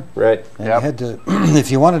 wasn't there? Right. And you had to,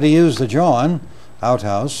 if you wanted to use the John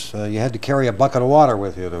outhouse, you had to carry a bucket of water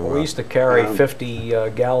with you. We used to carry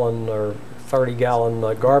 50-gallon or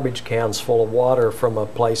 30-gallon garbage cans full of water from a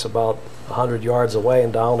place about 100 yards away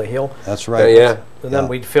and down a hill. That's right. Yeah. And then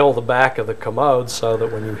we'd fill the back of the commode so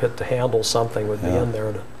that when you hit the handle, something would be in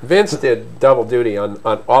there. Vince did double duty on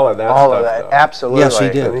all of that All stuff. of that, though. absolutely. Yes, he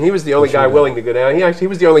did. And he was the only guy willing to go down. He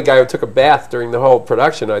was the only guy who took a bath during the whole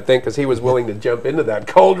production, I think, because he was willing to jump into that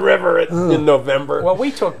cold river in November. Well,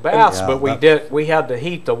 we took baths, but we had to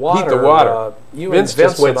heat the water. Heat the water. Vince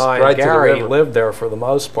and I and Gary lived there for the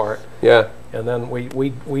most part. Yeah. And then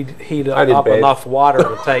we'd heat up enough water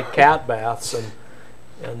to take cat baths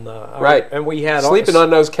right. And we had sleeping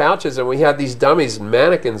on those couches, and we had these dummies and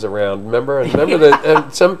mannequins around. Remember that.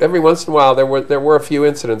 And every once in a while there were a few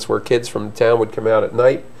incidents where kids from town would come out at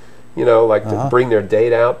night, to bring their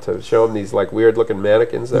date out to show them these like weird looking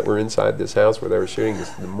mannequins that were inside this house where they were shooting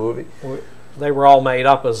the movie. They were all made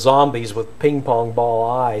up as zombies with ping pong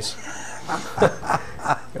ball eyes.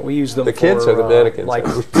 We used them. The kids or the mannequins, like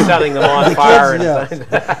setting them on fire and things.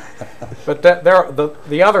 But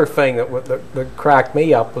the other thing that cracked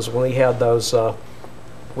me up was when we had those.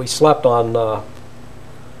 We slept on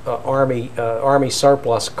army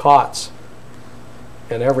surplus cots,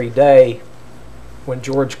 and every day, when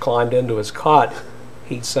George climbed into his cot,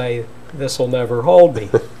 he'd say, "This'll never hold me,"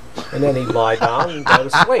 and then he'd lie down and go to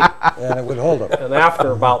sleep. And it would hold him. And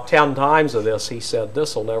after about 10 times of this, he said,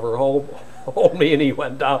 "This'll never hold me," and he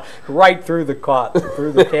went down right through the cot,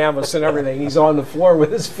 through the canvas and everything. He's on the floor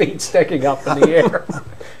with his feet sticking up in the air.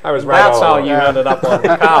 I was right. That's how you ended up on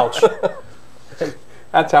the couch.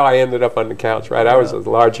 That's how I ended up on the couch, right? I was a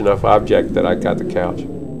large enough object that I got the couch.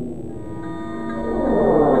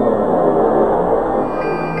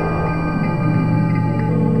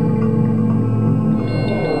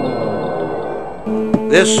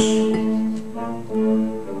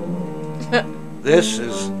 This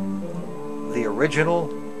is the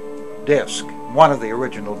original disc, one of the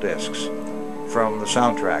original discs from the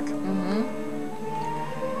soundtrack.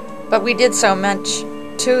 But we did so much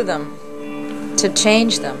to them, to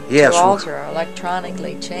change them, yes, to alter,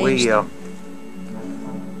 electronically change them.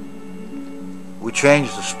 We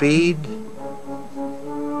changed the speed.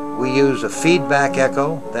 We used a feedback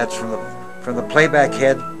echo. That's from the playback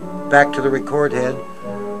head back to the record head,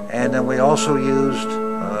 and then we also used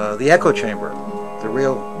the echo chamber, the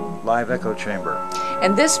real live echo chamber.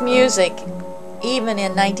 And this music, even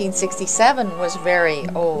in 1967, was very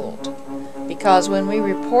old, because when we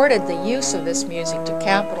reported the use of this music to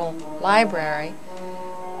Capitol library,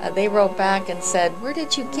 they wrote back and said, "Where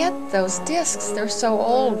did you get those discs? They're so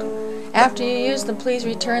old. After you use them, please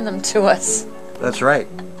return them to us." That's right.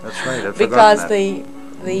 That's right. I've Because forgotten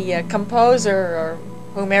the composer or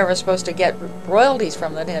whomever was supposed to get royalties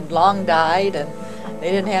from it had long died, and they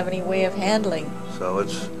didn't have any way of handling. that. So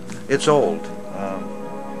it's old.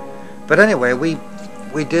 But anyway,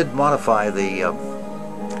 we did modify the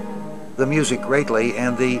music greatly,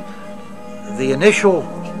 and the initial.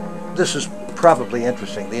 This is probably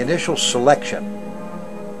interesting. The initial selection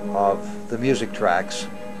of the music tracks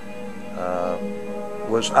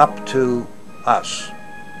was up to us.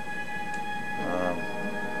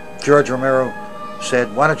 George Romero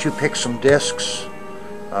said, "Why don't you pick some discs,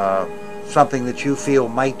 something that you feel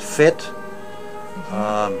might fit,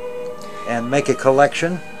 and make a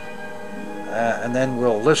collection, and then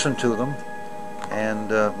we'll listen to them."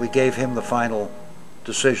 And we gave him the final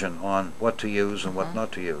decision on what to use and what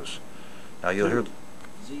not to use. Now you'll hear.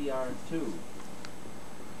 ZR2.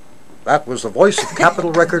 That was the voice of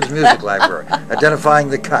Capitol Records Music Library, identifying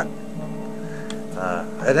the cut.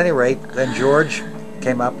 At any rate, then George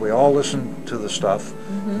came up, we all listened to the stuff,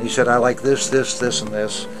 and he said, "I like this, this, this, and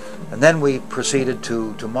this." And then we proceeded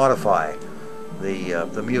to modify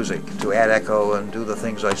the music, to add echo and do the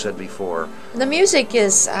things I said before. The music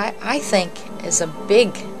is, I think, is a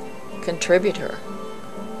big contributor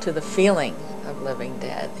to the feeling of Living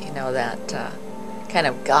Dead. You know, that kind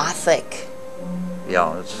of gothic,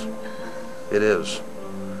 Yeah, it is.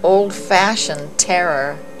 old-fashioned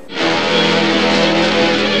terror.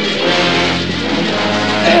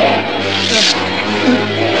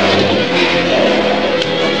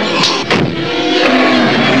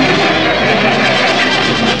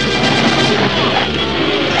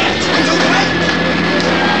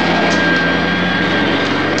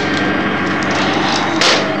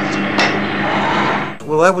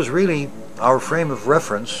 Well, that was really our frame of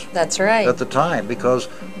reference. That's right. At the time, because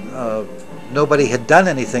nobody had done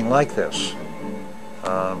anything like this.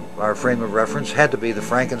 Our frame of reference had to be the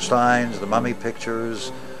Frankensteins, the Mummy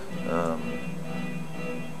pictures,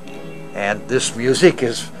 and this music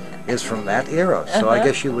is from that era. So I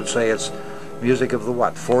guess you would say it's music of the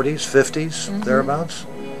what, 40s, 50s, thereabouts?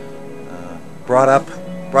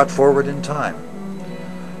 Brought forward in time.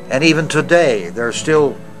 And even today, they're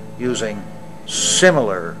still using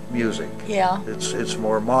similar music. Yeah. It's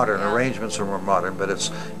more modern. Arrangements are more modern, but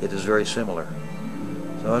it is very similar.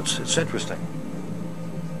 So it's interesting.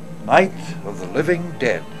 Night of the Living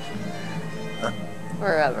Dead.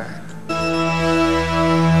 Forever.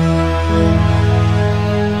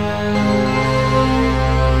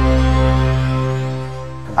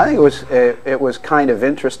 I think it was kind of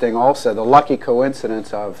interesting also, the lucky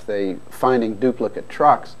coincidence of the finding duplicate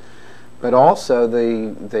trucks, but also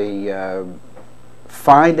the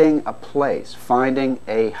finding a place, finding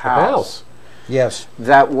a house. Yes.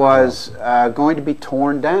 That was going to be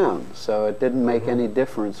torn down, so it didn't make any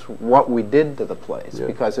difference what we did to the place,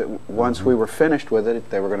 because once we were finished with it,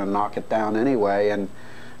 they were going to knock it down anyway, and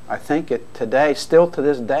I think it today, still to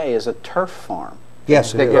this day, is a turf farm.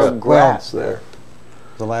 Yes, they it grow is. grass Well, there.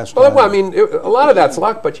 The last Well, time. I mean, a lot of that's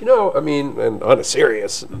luck, but you know, I mean, and on a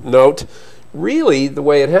serious note, really the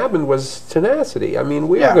way it happened was tenacity. I mean,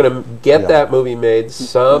 we were going to get that movie made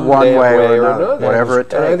some One damn way or another. whatever it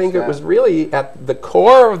takes. And I think it was really at the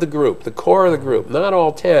core of the group, not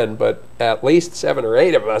all 10, but at least 7 or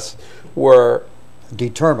 8 of us were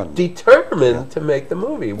determined to make the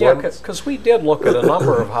movie. Yeah, because we did look at a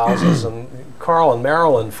number of houses, and Carl and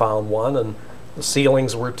Marilyn found one, and the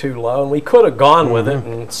ceilings were too low, and we could have gone with it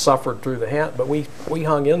and suffered through the hand, but we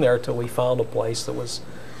hung in there till we found a place that was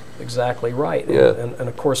exactly right. Yeah. And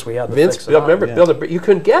of course we had to Vince fix it built, up. remember, built you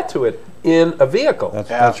couldn't get to it in a vehicle.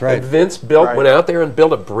 That's right. And Vince went out there and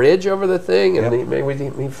built a bridge over the thing, and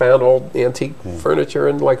he found old antique furniture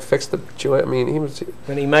and like fixed the joint. I mean,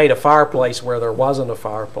 And he made a fireplace where there wasn't a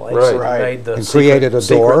fireplace. Right. So Right. he made the And created a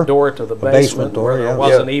secret door. door to the A basement basement door, where there yeah.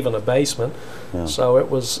 wasn't even a basement. Yeah. So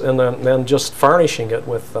it was, and then just furnishing it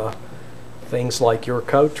with things like your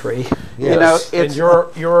coat tree, Yes. You know, and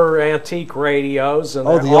your antique radios, and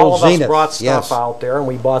Oh, the all old of us Zenith, brought stuff yes. out there, and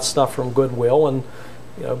we bought stuff from Goodwill, and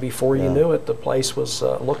before you knew it, the place was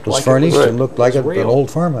looked was like furnished it was, and looked like an real.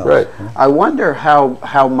 old farmhouse. Right. I wonder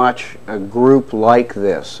how much a group like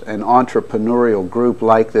this, an entrepreneurial group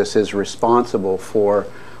like this, is responsible for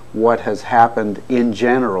what has happened in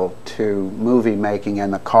general to movie making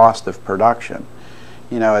and the cost of production.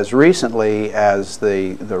 You know, as recently as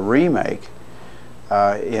the remake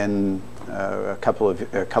in a couple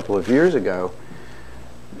of years ago,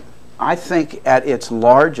 I think at its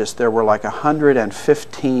largest there were like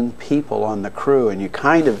 115 people on the crew, and you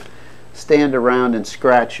kind of stand around and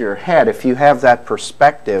scratch your head if you have that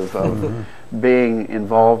perspective of being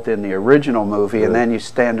involved in the original movie, and then you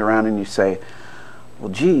stand around and you say, well,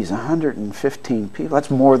 geez, 115 people, that's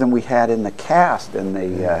more than we had in the cast in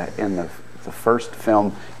the first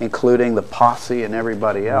film, including the posse and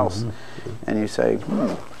everybody else. And you say,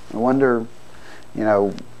 I wonder, you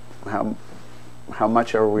know, how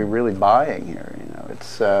much are we really buying here? You know,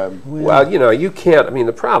 it's well, you know, you can't. I mean,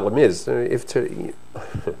 the problem is I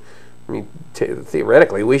mean,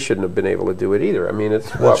 theoretically, we shouldn't have been able to do it either. I mean, it's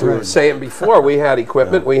what we were saying before. We had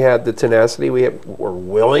equipment, we had the tenacity, were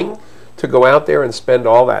willing to go out there and spend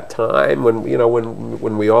all that time when, you know,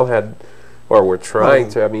 when we all had, or were trying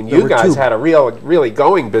to. I mean, you guys had a really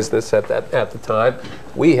going business at the time.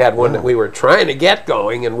 We had one that we were trying to get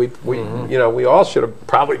going, and we you know, we all should have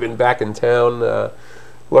probably been back in town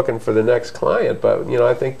looking for the next client. But, you know,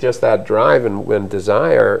 I think just that drive and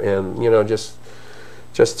desire, and, you know, just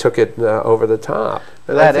took it over the top.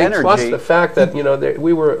 And that I think energy, plus the fact that, you know,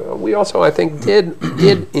 we also, I think, did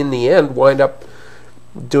in the end wind up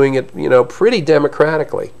doing it, you know, pretty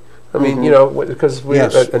democratically. I mean, you know, because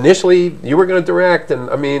initially you were going to direct, and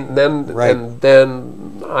I mean,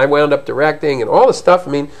 then I wound up directing and all the stuff.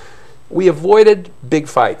 I mean, we avoided big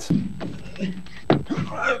fights.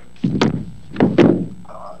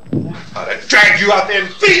 I'd drag you out there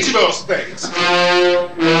and feed you those things.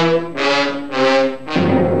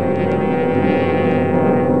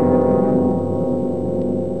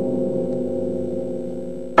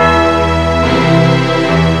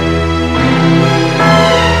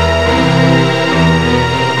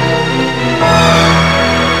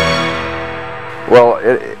 Well,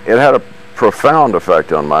 it had a profound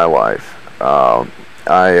effect on my life. I'd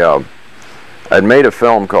made a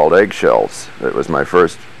film called Eggshells. It was my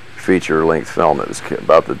first feature-length film. It was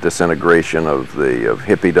about the disintegration of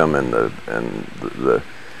hippiedom, and the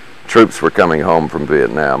troops were coming home from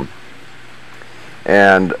Vietnam.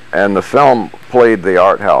 And the film played the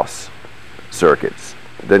art house circuits.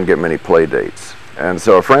 It didn't get many play dates. And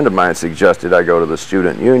so a friend of mine suggested I go to the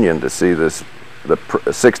Student Union to see the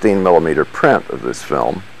 16mm print of this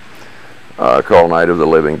film called Night of the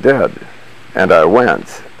Living Dead. And I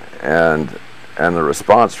went, and the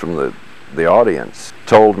response from the audience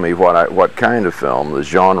told me what kind of film, the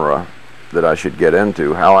genre that I should get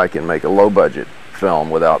into, how I can make a low-budget film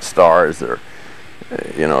without stars or,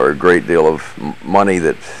 you know, or a great deal of money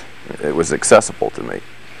that it was accessible to me.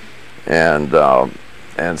 And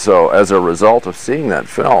so as a result of seeing that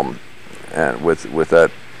film, and with that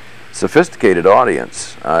sophisticated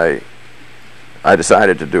audience, I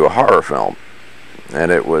decided to do a horror film. And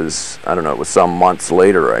it was, I don't know, it was some months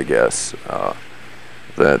later, I guess,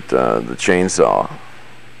 that the Chainsaw,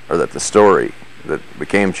 or that the story that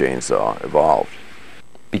became Chainsaw evolved.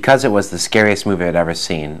 Because it was the scariest movie I'd ever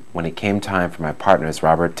seen, when it came time for my partners,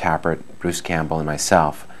 Robert Tappert, Bruce Campbell, and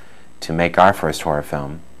myself, to make our first horror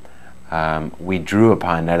film, we drew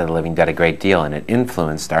upon Night of the Living Dead a great deal, and it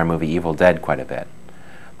influenced our movie Evil Dead quite a bit.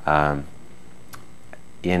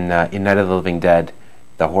 In Night of the Living Dead,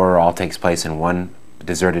 the horror all takes place in one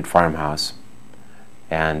deserted farmhouse,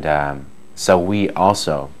 and so we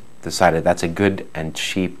also decided that's a good and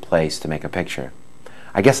cheap place to make a picture.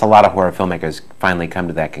 I guess a lot of horror filmmakers finally come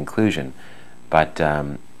to that conclusion, but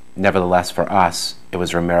nevertheless for us, it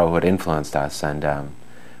was Romero who had influenced us, and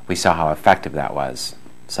we saw how effective that was.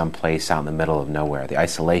 Some place out in the middle of nowhere. The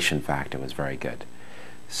isolation factor was very good.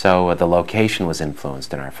 So the location was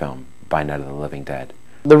influenced in our film by Night of the Living Dead.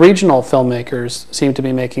 The regional filmmakers seem to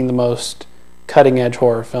be making the most cutting-edge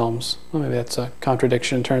horror films. Well, maybe that's a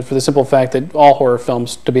contradiction in terms, for the simple fact that all horror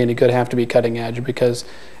films, to be any good, have to be cutting-edge, because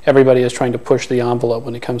everybody is trying to push the envelope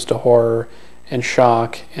when it comes to horror and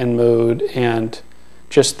shock and mood and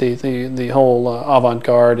just the whole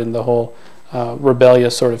avant-garde and the whole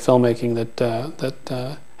rebellious sort of filmmaking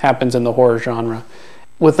that happens in the horror genre.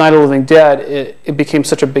 With Night of the Living Dead, it became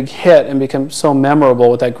such a big hit and became so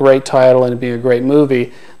memorable with that great title and it being a great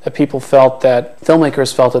movie that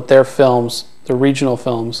filmmakers felt that their films, the regional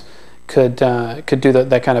films, could do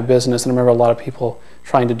that kind of business. And I remember a lot of people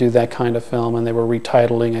trying to do that kind of film, and they were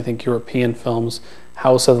retitling, I think, European films,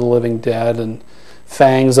 House of the Living Dead and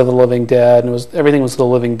Fangs of the Living Dead, and everything was The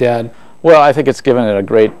Living Dead. Well, I think it's given it a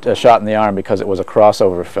great shot in the arm because it was a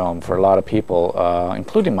crossover film for a lot of people,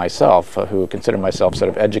 including myself, who consider myself sort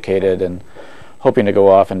of educated and hoping to go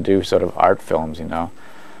off and do sort of art films, you know.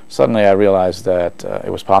 Suddenly I realized that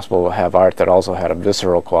it was possible to have art that also had a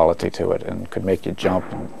visceral quality to it and could make you jump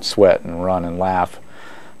and sweat and run and laugh.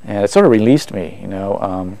 And it sort of released me, you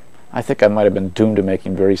know. I think I might have been doomed to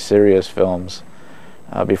making very serious films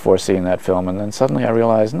before seeing that film, and then suddenly I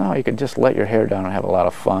realized, no, you could just let your hair down and have a lot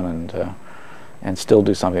of fun and still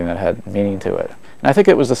do something that had meaning to it. And I think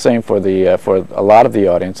it was the same for a lot of the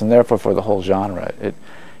audience, and therefore for the whole genre.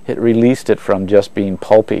 It released it from just being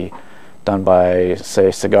pulpy, done by,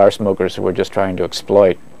 say, cigar smokers who were just trying to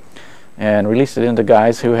exploit, and released it into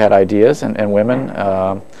guys who had ideas and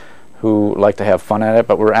women who liked to have fun at it,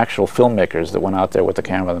 but were actual filmmakers that went out there with the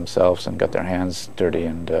camera themselves and got their hands dirty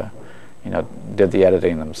and did the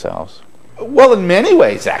editing themselves. Well, in many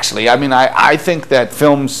ways, actually. I mean, I think that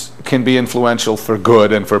films can be influential for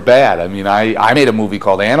good and for bad. I mean, I made a movie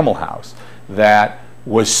called Animal House that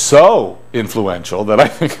was so influential that I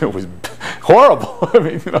think it was horrible. I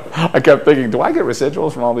mean, I kept thinking, do I get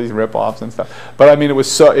residuals from all these rip-offs and stuff? But I mean, it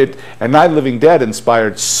was so, and Night of the Living Dead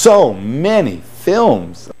inspired so many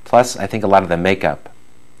films. Plus, I think a lot of the makeup.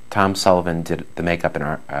 Tom Sullivan did the makeup in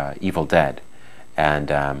our Evil Dead,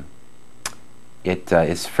 and it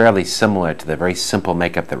is fairly similar to the very simple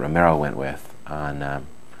makeup that Romero went with on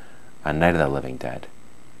Night of the Living Dead.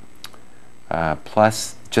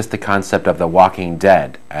 Plus, just the concept of The Walking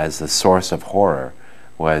Dead as the source of horror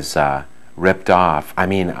was ripped off. I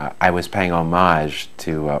mean, I was paying homage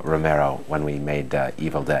to Romero when we made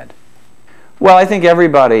Evil Dead. Well, I think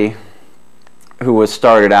everybody who was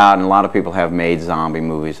started out, and a lot of people have made zombie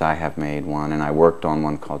movies, I have made one, and I worked on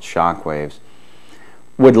one called Shockwaves,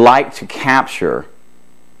 would like to capture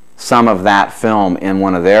some of that film in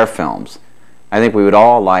one of their films. I think we would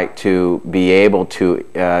all like to be able to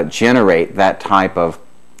generate that type of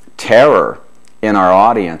terror in our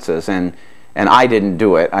audiences, and I didn't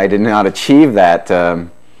do it. I did not achieve that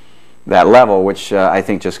that level, which I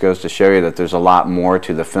think just goes to show you that there's a lot more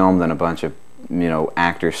to the film than a bunch of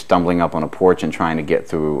actors stumbling up on a porch and trying to get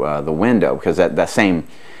through the window, because that same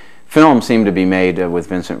film seemed to be made with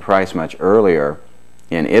Vincent Price much earlier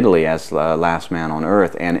in Italy as Last Man on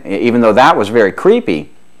Earth, and even though that was very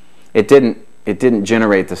creepy, it didn't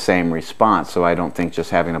generate the same response. So I don't think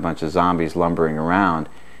just having a bunch of zombies lumbering around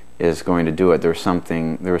is going to do it. There's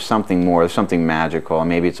something more, there's something magical, and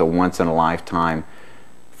maybe it's a once-in-a-lifetime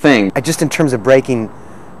thing. Just in terms of breaking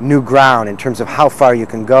new ground, in terms of how far you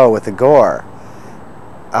can go with the gore,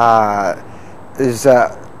 there's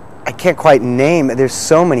I can't quite name, there's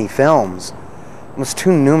so many films, almost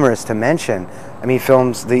too numerous to mention. I mean,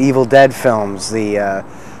 films, the Evil Dead films, the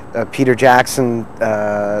Peter Jackson's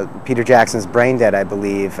Brain Dead, I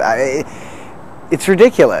believe. It's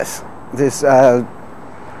ridiculous.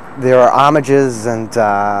 There are homages, and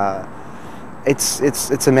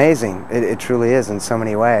it's amazing. It truly is in so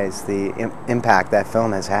many ways, the impact that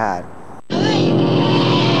film has had.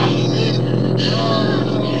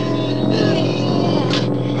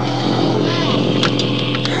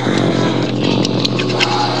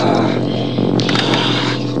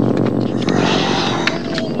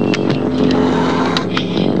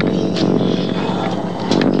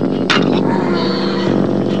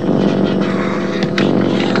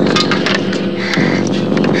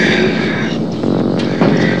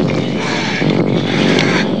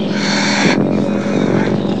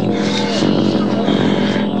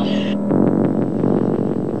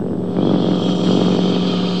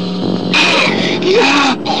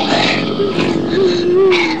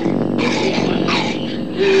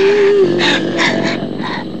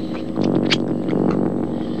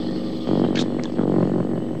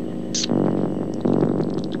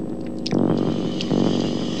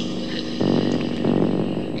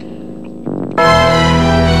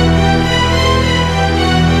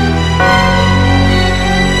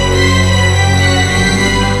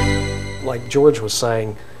 George was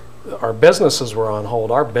saying, our businesses were on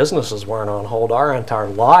hold. Our businesses weren't on hold. Our entire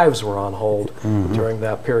lives were on hold during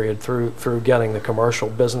that period through getting the commercial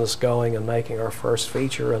business going and making our first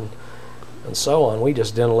feature and so on. We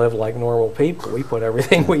just didn't live like normal people. We put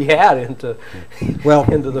everything we had into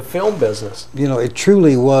the film business. It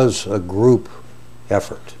truly was a group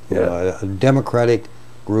effort, a democratic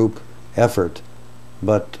group effort,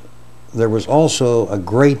 but there was also a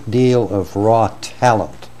great deal of raw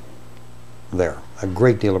talent there, a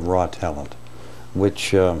great deal of raw talent,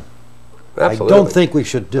 which I don't think we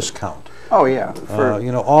should discount. Oh yeah,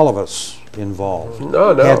 all of us involved.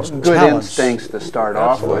 No, had good instincts to start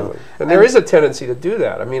off with, and there is a tendency to do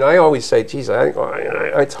that. I mean, I always say, "Geez,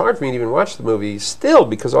 it's hard for me to even watch the movie still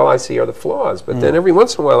because all I see are the flaws." But then every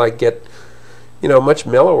once in a while, I get much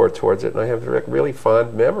mellower towards it, and I have really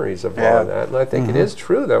fond memories of all of that. And I think it is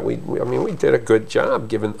true that we did a good job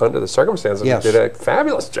given under the circumstances. Yes. We did a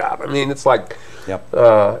fabulous job. I mean, it's like, and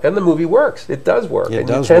the movie works. It does work, and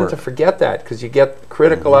you tend to forget that because you get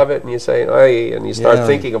critical of it, and you say, "Ay," and you start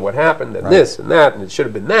thinking of what happened, and this and that, and it should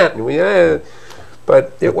have been that, and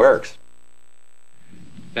but it works.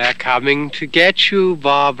 They're coming to get you,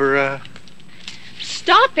 Barbara.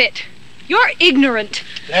 Stop it! You're ignorant.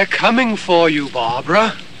 They're coming for you,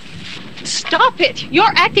 Barbara. Stop it!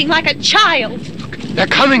 You're acting like a child. They're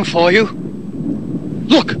coming for you.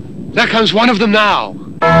 Look, there comes one of them now.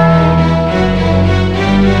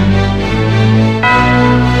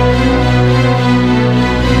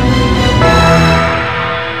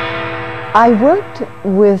 I worked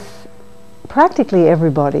with practically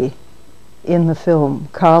everybody in the film.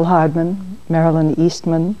 Carl Hardman, Marilyn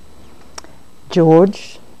Eastman,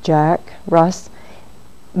 George, Jack, Russ.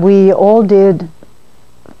 We all did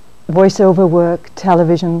voiceover work,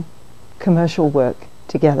 television, commercial work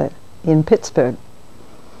together in Pittsburgh.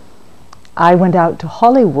 I went out to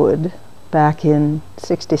Hollywood back in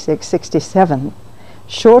 66, 67.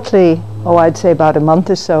 Shortly, I'd say about a month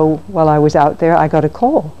or so while I was out there, I got a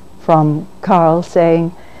call from Carl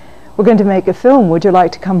saying, "We're going to make a film. Would you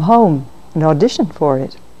like to come home and audition for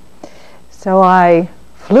it?" So I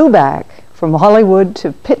flew back from Hollywood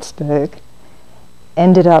to Pittsburgh,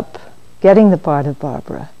 ended up getting the part of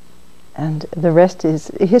Barbara, and the rest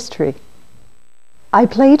is history. I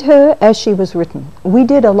played her as she was written. We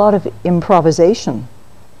did a lot of improvisation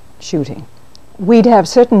shooting. We'd have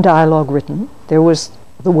certain dialogue written. There was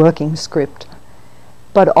the working script.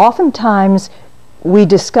 But oftentimes we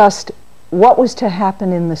discussed what was to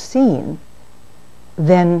happen in the scene,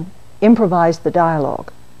 then improvised the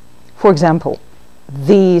dialogue. For example,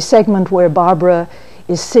 the segment where Barbara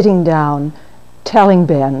is sitting down telling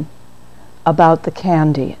Ben about the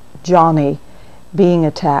candy, Johnny being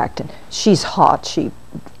attacked, and she's hot, she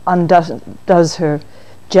undoes her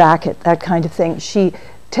jacket, that kind of thing. She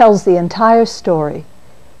tells the entire story.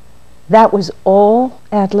 That was all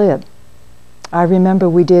ad lib. I remember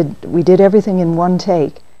we did everything in one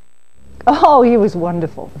take. Oh, he was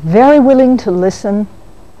wonderful. Very willing to listen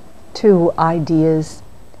to ideas.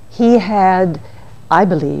 He had, I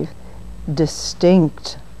believe,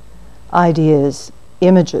 distinct ideas,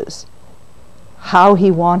 images, how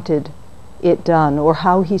he wanted it done or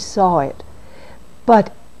how he saw it,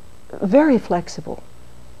 but very flexible.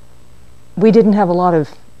 We didn't have a lot of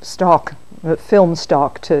stock, film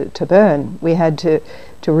stock to burn. We had to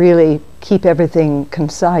really keep everything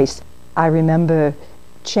concise. I remember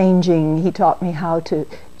changing, he taught me how to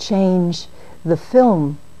change the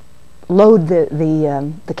film, load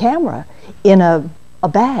the camera in a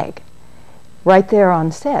bag right there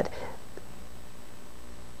on set.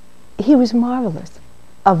 He was marvelous.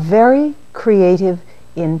 A very creative,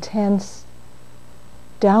 intense,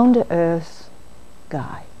 down-to-earth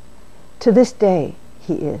guy. To this day,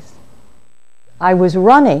 he is. I was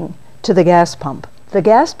running to the gas pump. The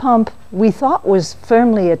gas pump we thought was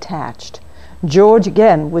firmly attached. George,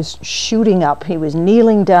 again, was shooting up. He was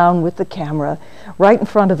kneeling down with the camera right in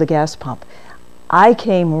front of the gas pump. I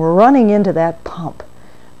came running into that pump,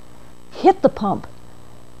 hit the pump.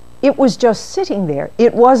 It was just sitting there.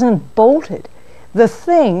 It wasn't bolted. The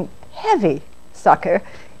thing, heavy sucker,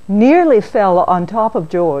 nearly fell on top of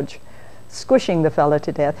George, squishing the fella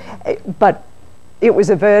to death. But it was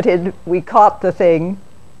averted. We caught the thing.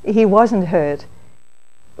 He wasn't hurt.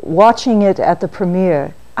 Watching it at the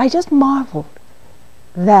premiere, I just marveled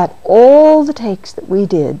that all the takes that we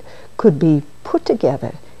did could be put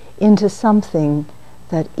together into something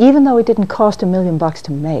that, even though it didn't cost $1 million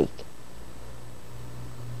to make,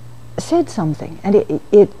 said something, and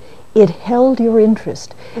it held your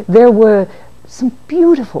interest. There were some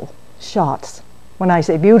beautiful shots. When I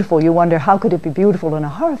say beautiful, you wonder how could it be beautiful in a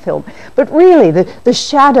horror film? But really, the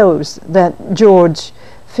shadows that George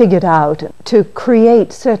figured out to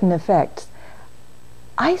create certain effects,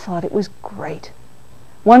 I thought it was great.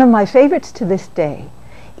 One of my favorites to this day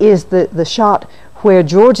is the shot where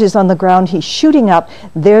George is on the ground, he's shooting up,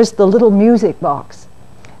 there's the little music box.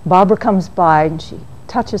 Barbara comes by and she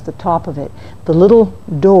touches the top of it. The little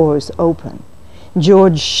doors open.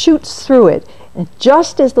 George shoots through it, and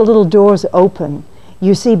just as the little doors open,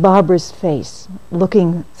 you see Barbara's face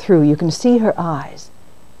looking through. You can see her eyes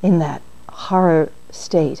in that horror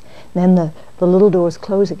state. Then the little doors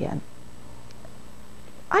close again.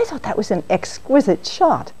 I thought that was an exquisite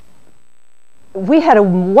shot. We had a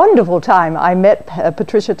wonderful time. I met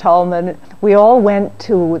Patricia Tallman. We all went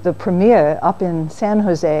to the premiere up in San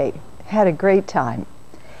Jose. Had a great time.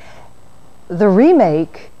 The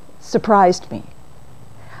remake surprised me.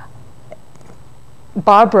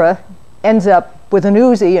 Barbara ends up with an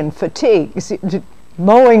Uzi and fatigues,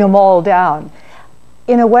 mowing them all down.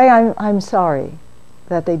 In a way, I'm sorry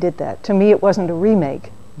that they did that. To me, it wasn't a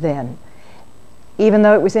remake then. Even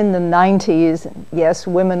though it was in the 90s, yes,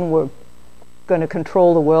 women were going to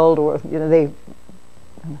control the world, or they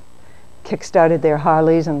kick-started their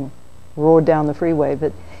Harleys and roared down the freeway.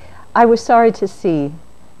 But I was sorry to see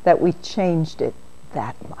that we changed it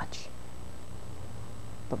that much.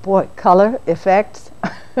 But boy, color, effects,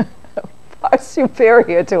 far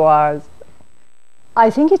superior to ours. I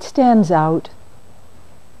think it stands out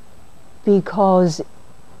because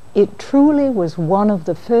it truly was one of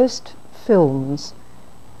the first films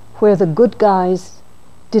where the good guys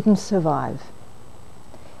didn't survive.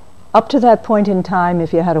 Up to that point in time,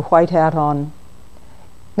 if you had a white hat on,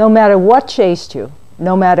 no matter what chased you,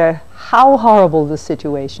 no matter how horrible the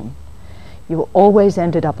situation, you always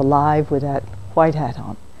ended up alive with that white hat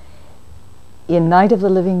on. In Night of the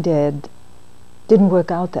Living Dead, didn't work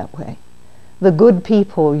out that way. The good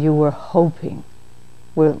people you were hoping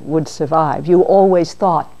would survive. You always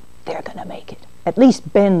thought, they're going to make it. At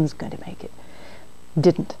least Ben's going to make it.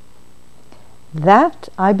 Didn't. That,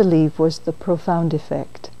 I believe, was the profound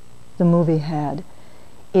effect the movie had.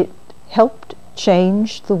 It helped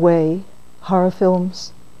change the way horror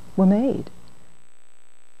films were made.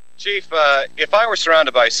 Chief, if I were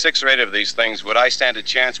surrounded by 6 or 8 of these things, would I stand a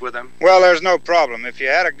chance with them? Well, there's no problem. If you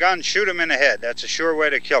had a gun, shoot him in the head. That's a sure way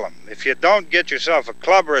to kill him. If you don't, get yourself a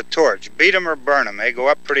club or a torch. Beat him or burn him. They go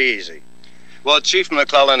up pretty easy. Well, Chief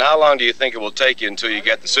McClellan, how long do you think it will take you until you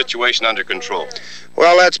get the situation under control?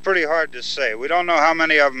 Well, that's pretty hard to say. We don't know how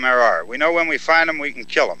many of them there are. We know when we find them, we can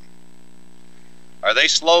kill them. Are they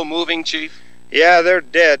slow-moving, Chief? Yeah, they're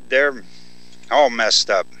dead. They're all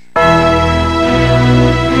messed up.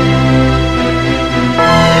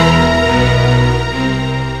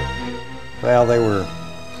 Well,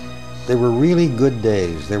 they were really good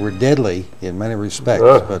days. They were deadly in many respects,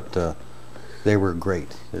 but they were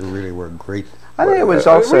great. They really were great. I think it was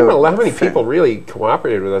also... how many people really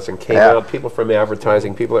cooperated with us and came out, people from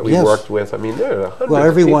advertising, people that we worked with. I mean, there are hundreds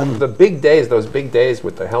of people. The big days, those big days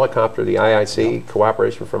with the helicopter, the IIC,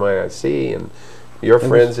 cooperation from IIC, and your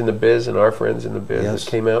friends in the biz and our friends in the biz that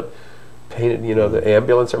came out, painted, you know, the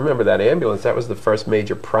ambulance. I remember that ambulance. That was the first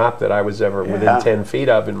major prop that I was ever within 10 feet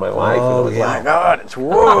of in my life. Oh, and it was yeah. like, God, it's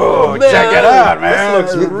whoa, check it out, man.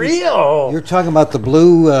 This looks real. You're talking about the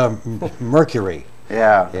blue Mercury.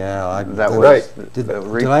 Yeah. Yeah. That was Did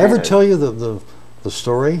I ever tell you the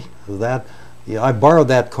story of that? Yeah, I borrowed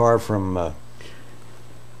that car from a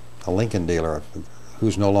Lincoln dealer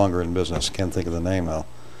who's no longer in business. Can't think of the name now.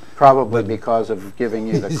 Probably because of giving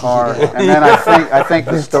you the car, and then I think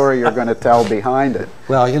the story you're going to tell behind it.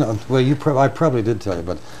 Well, you know, I probably did tell you,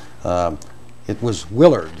 but it was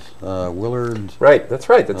Willard. Willard. Right, that's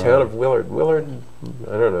right. The town of Willard. Willard.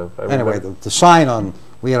 I don't know. Anyway, the sign on.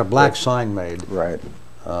 We had a black sign made. Right.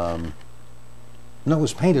 No, it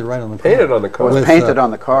was painted right on the car. Painted on the car. It was painted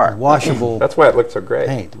on the car. Washable. That's why it looked so great.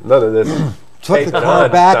 Paint. None of this. Took the car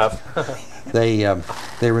back.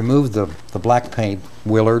 They removed the black paint,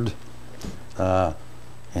 Willard, and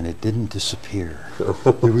it didn't disappear.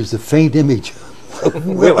 There was a faint image of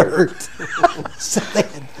Willard. So they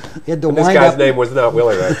had to and this wind guy's up, name was not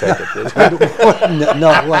Willard, I take it.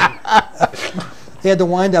 No, it wasn't. They had to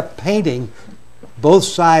wind up painting both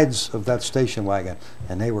sides of that station wagon,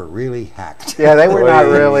 and they were really hacked. Yeah, they were not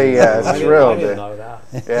really thrilled. I didn't know that.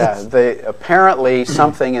 Yeah, apparently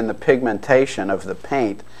something in the pigmentation of the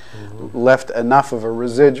paint left enough of a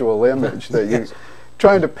residual image that you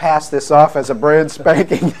trying to pass this off as a brand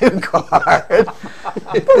spanking new car. But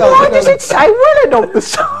why does it say Willard on the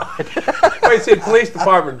side? Well, you see, the police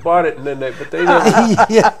department bought it, and then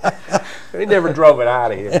they never drove it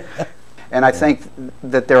out of here. And I think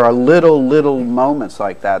that there are little moments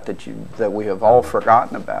like that that we have all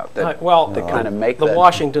forgotten about. That kind of make the that.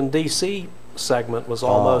 Washington D.C. segment was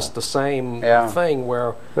almost the same thing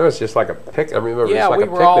where it was just like a pic. I remember yeah, it was like we a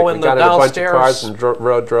were picnic. all in we the got downstairs. in a bunch of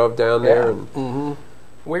cars and drove down there. And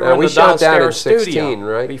we were in the shot down in downstairs 16, studio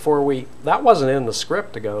right? before that wasn't in the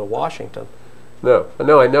script to go to Washington. No,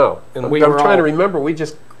 I know. And I'm we were trying to all- remember. We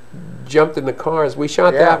just jumped in the cars. We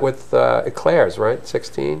shot that with Eclairs, right?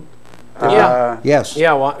 16. Yes.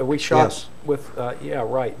 Yeah, well, we shot with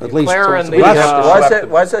right. At least Eclair and the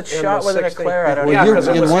was it shot with an Eclair? I don't know. Yeah, because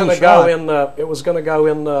it in was one going to shot. go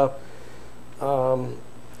in the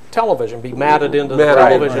television, be matted into the Matted,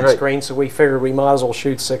 television right. screen. So we figured we might as well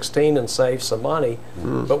shoot 16 and save some money.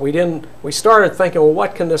 But we didn't. We started thinking, well,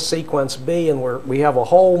 what can this sequence be? And we have a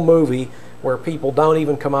whole movie where people don't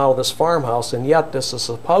even come out of this farmhouse, and yet this is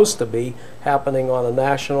supposed to be happening on a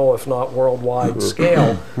national, if not worldwide,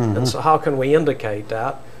 scale. And so how can we indicate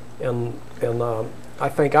that? And I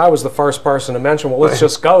think I was the first person to mention, well, let's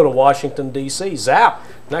just go to Washington, D.C. Zap.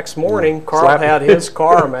 Next morning, Carl had his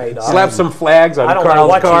car made up. Slap some flags on Carl's car. I don't know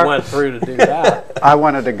what you went through to do that. I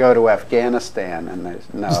wanted to go to Afghanistan, and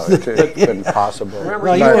no, it couldn't possibly. Remember,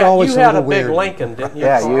 Well, you had a big weird. Lincoln, didn't you?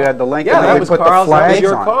 Yeah, you had the Lincoln. Yeah, that we was put Carl's. the That was flags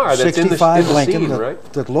your on car. That's in the 65 Lincoln scene, that,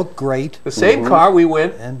 right? that looked great. The same car we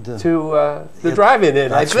went And, to the drive-in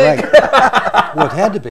in, I That's think. right. Well, it had to be.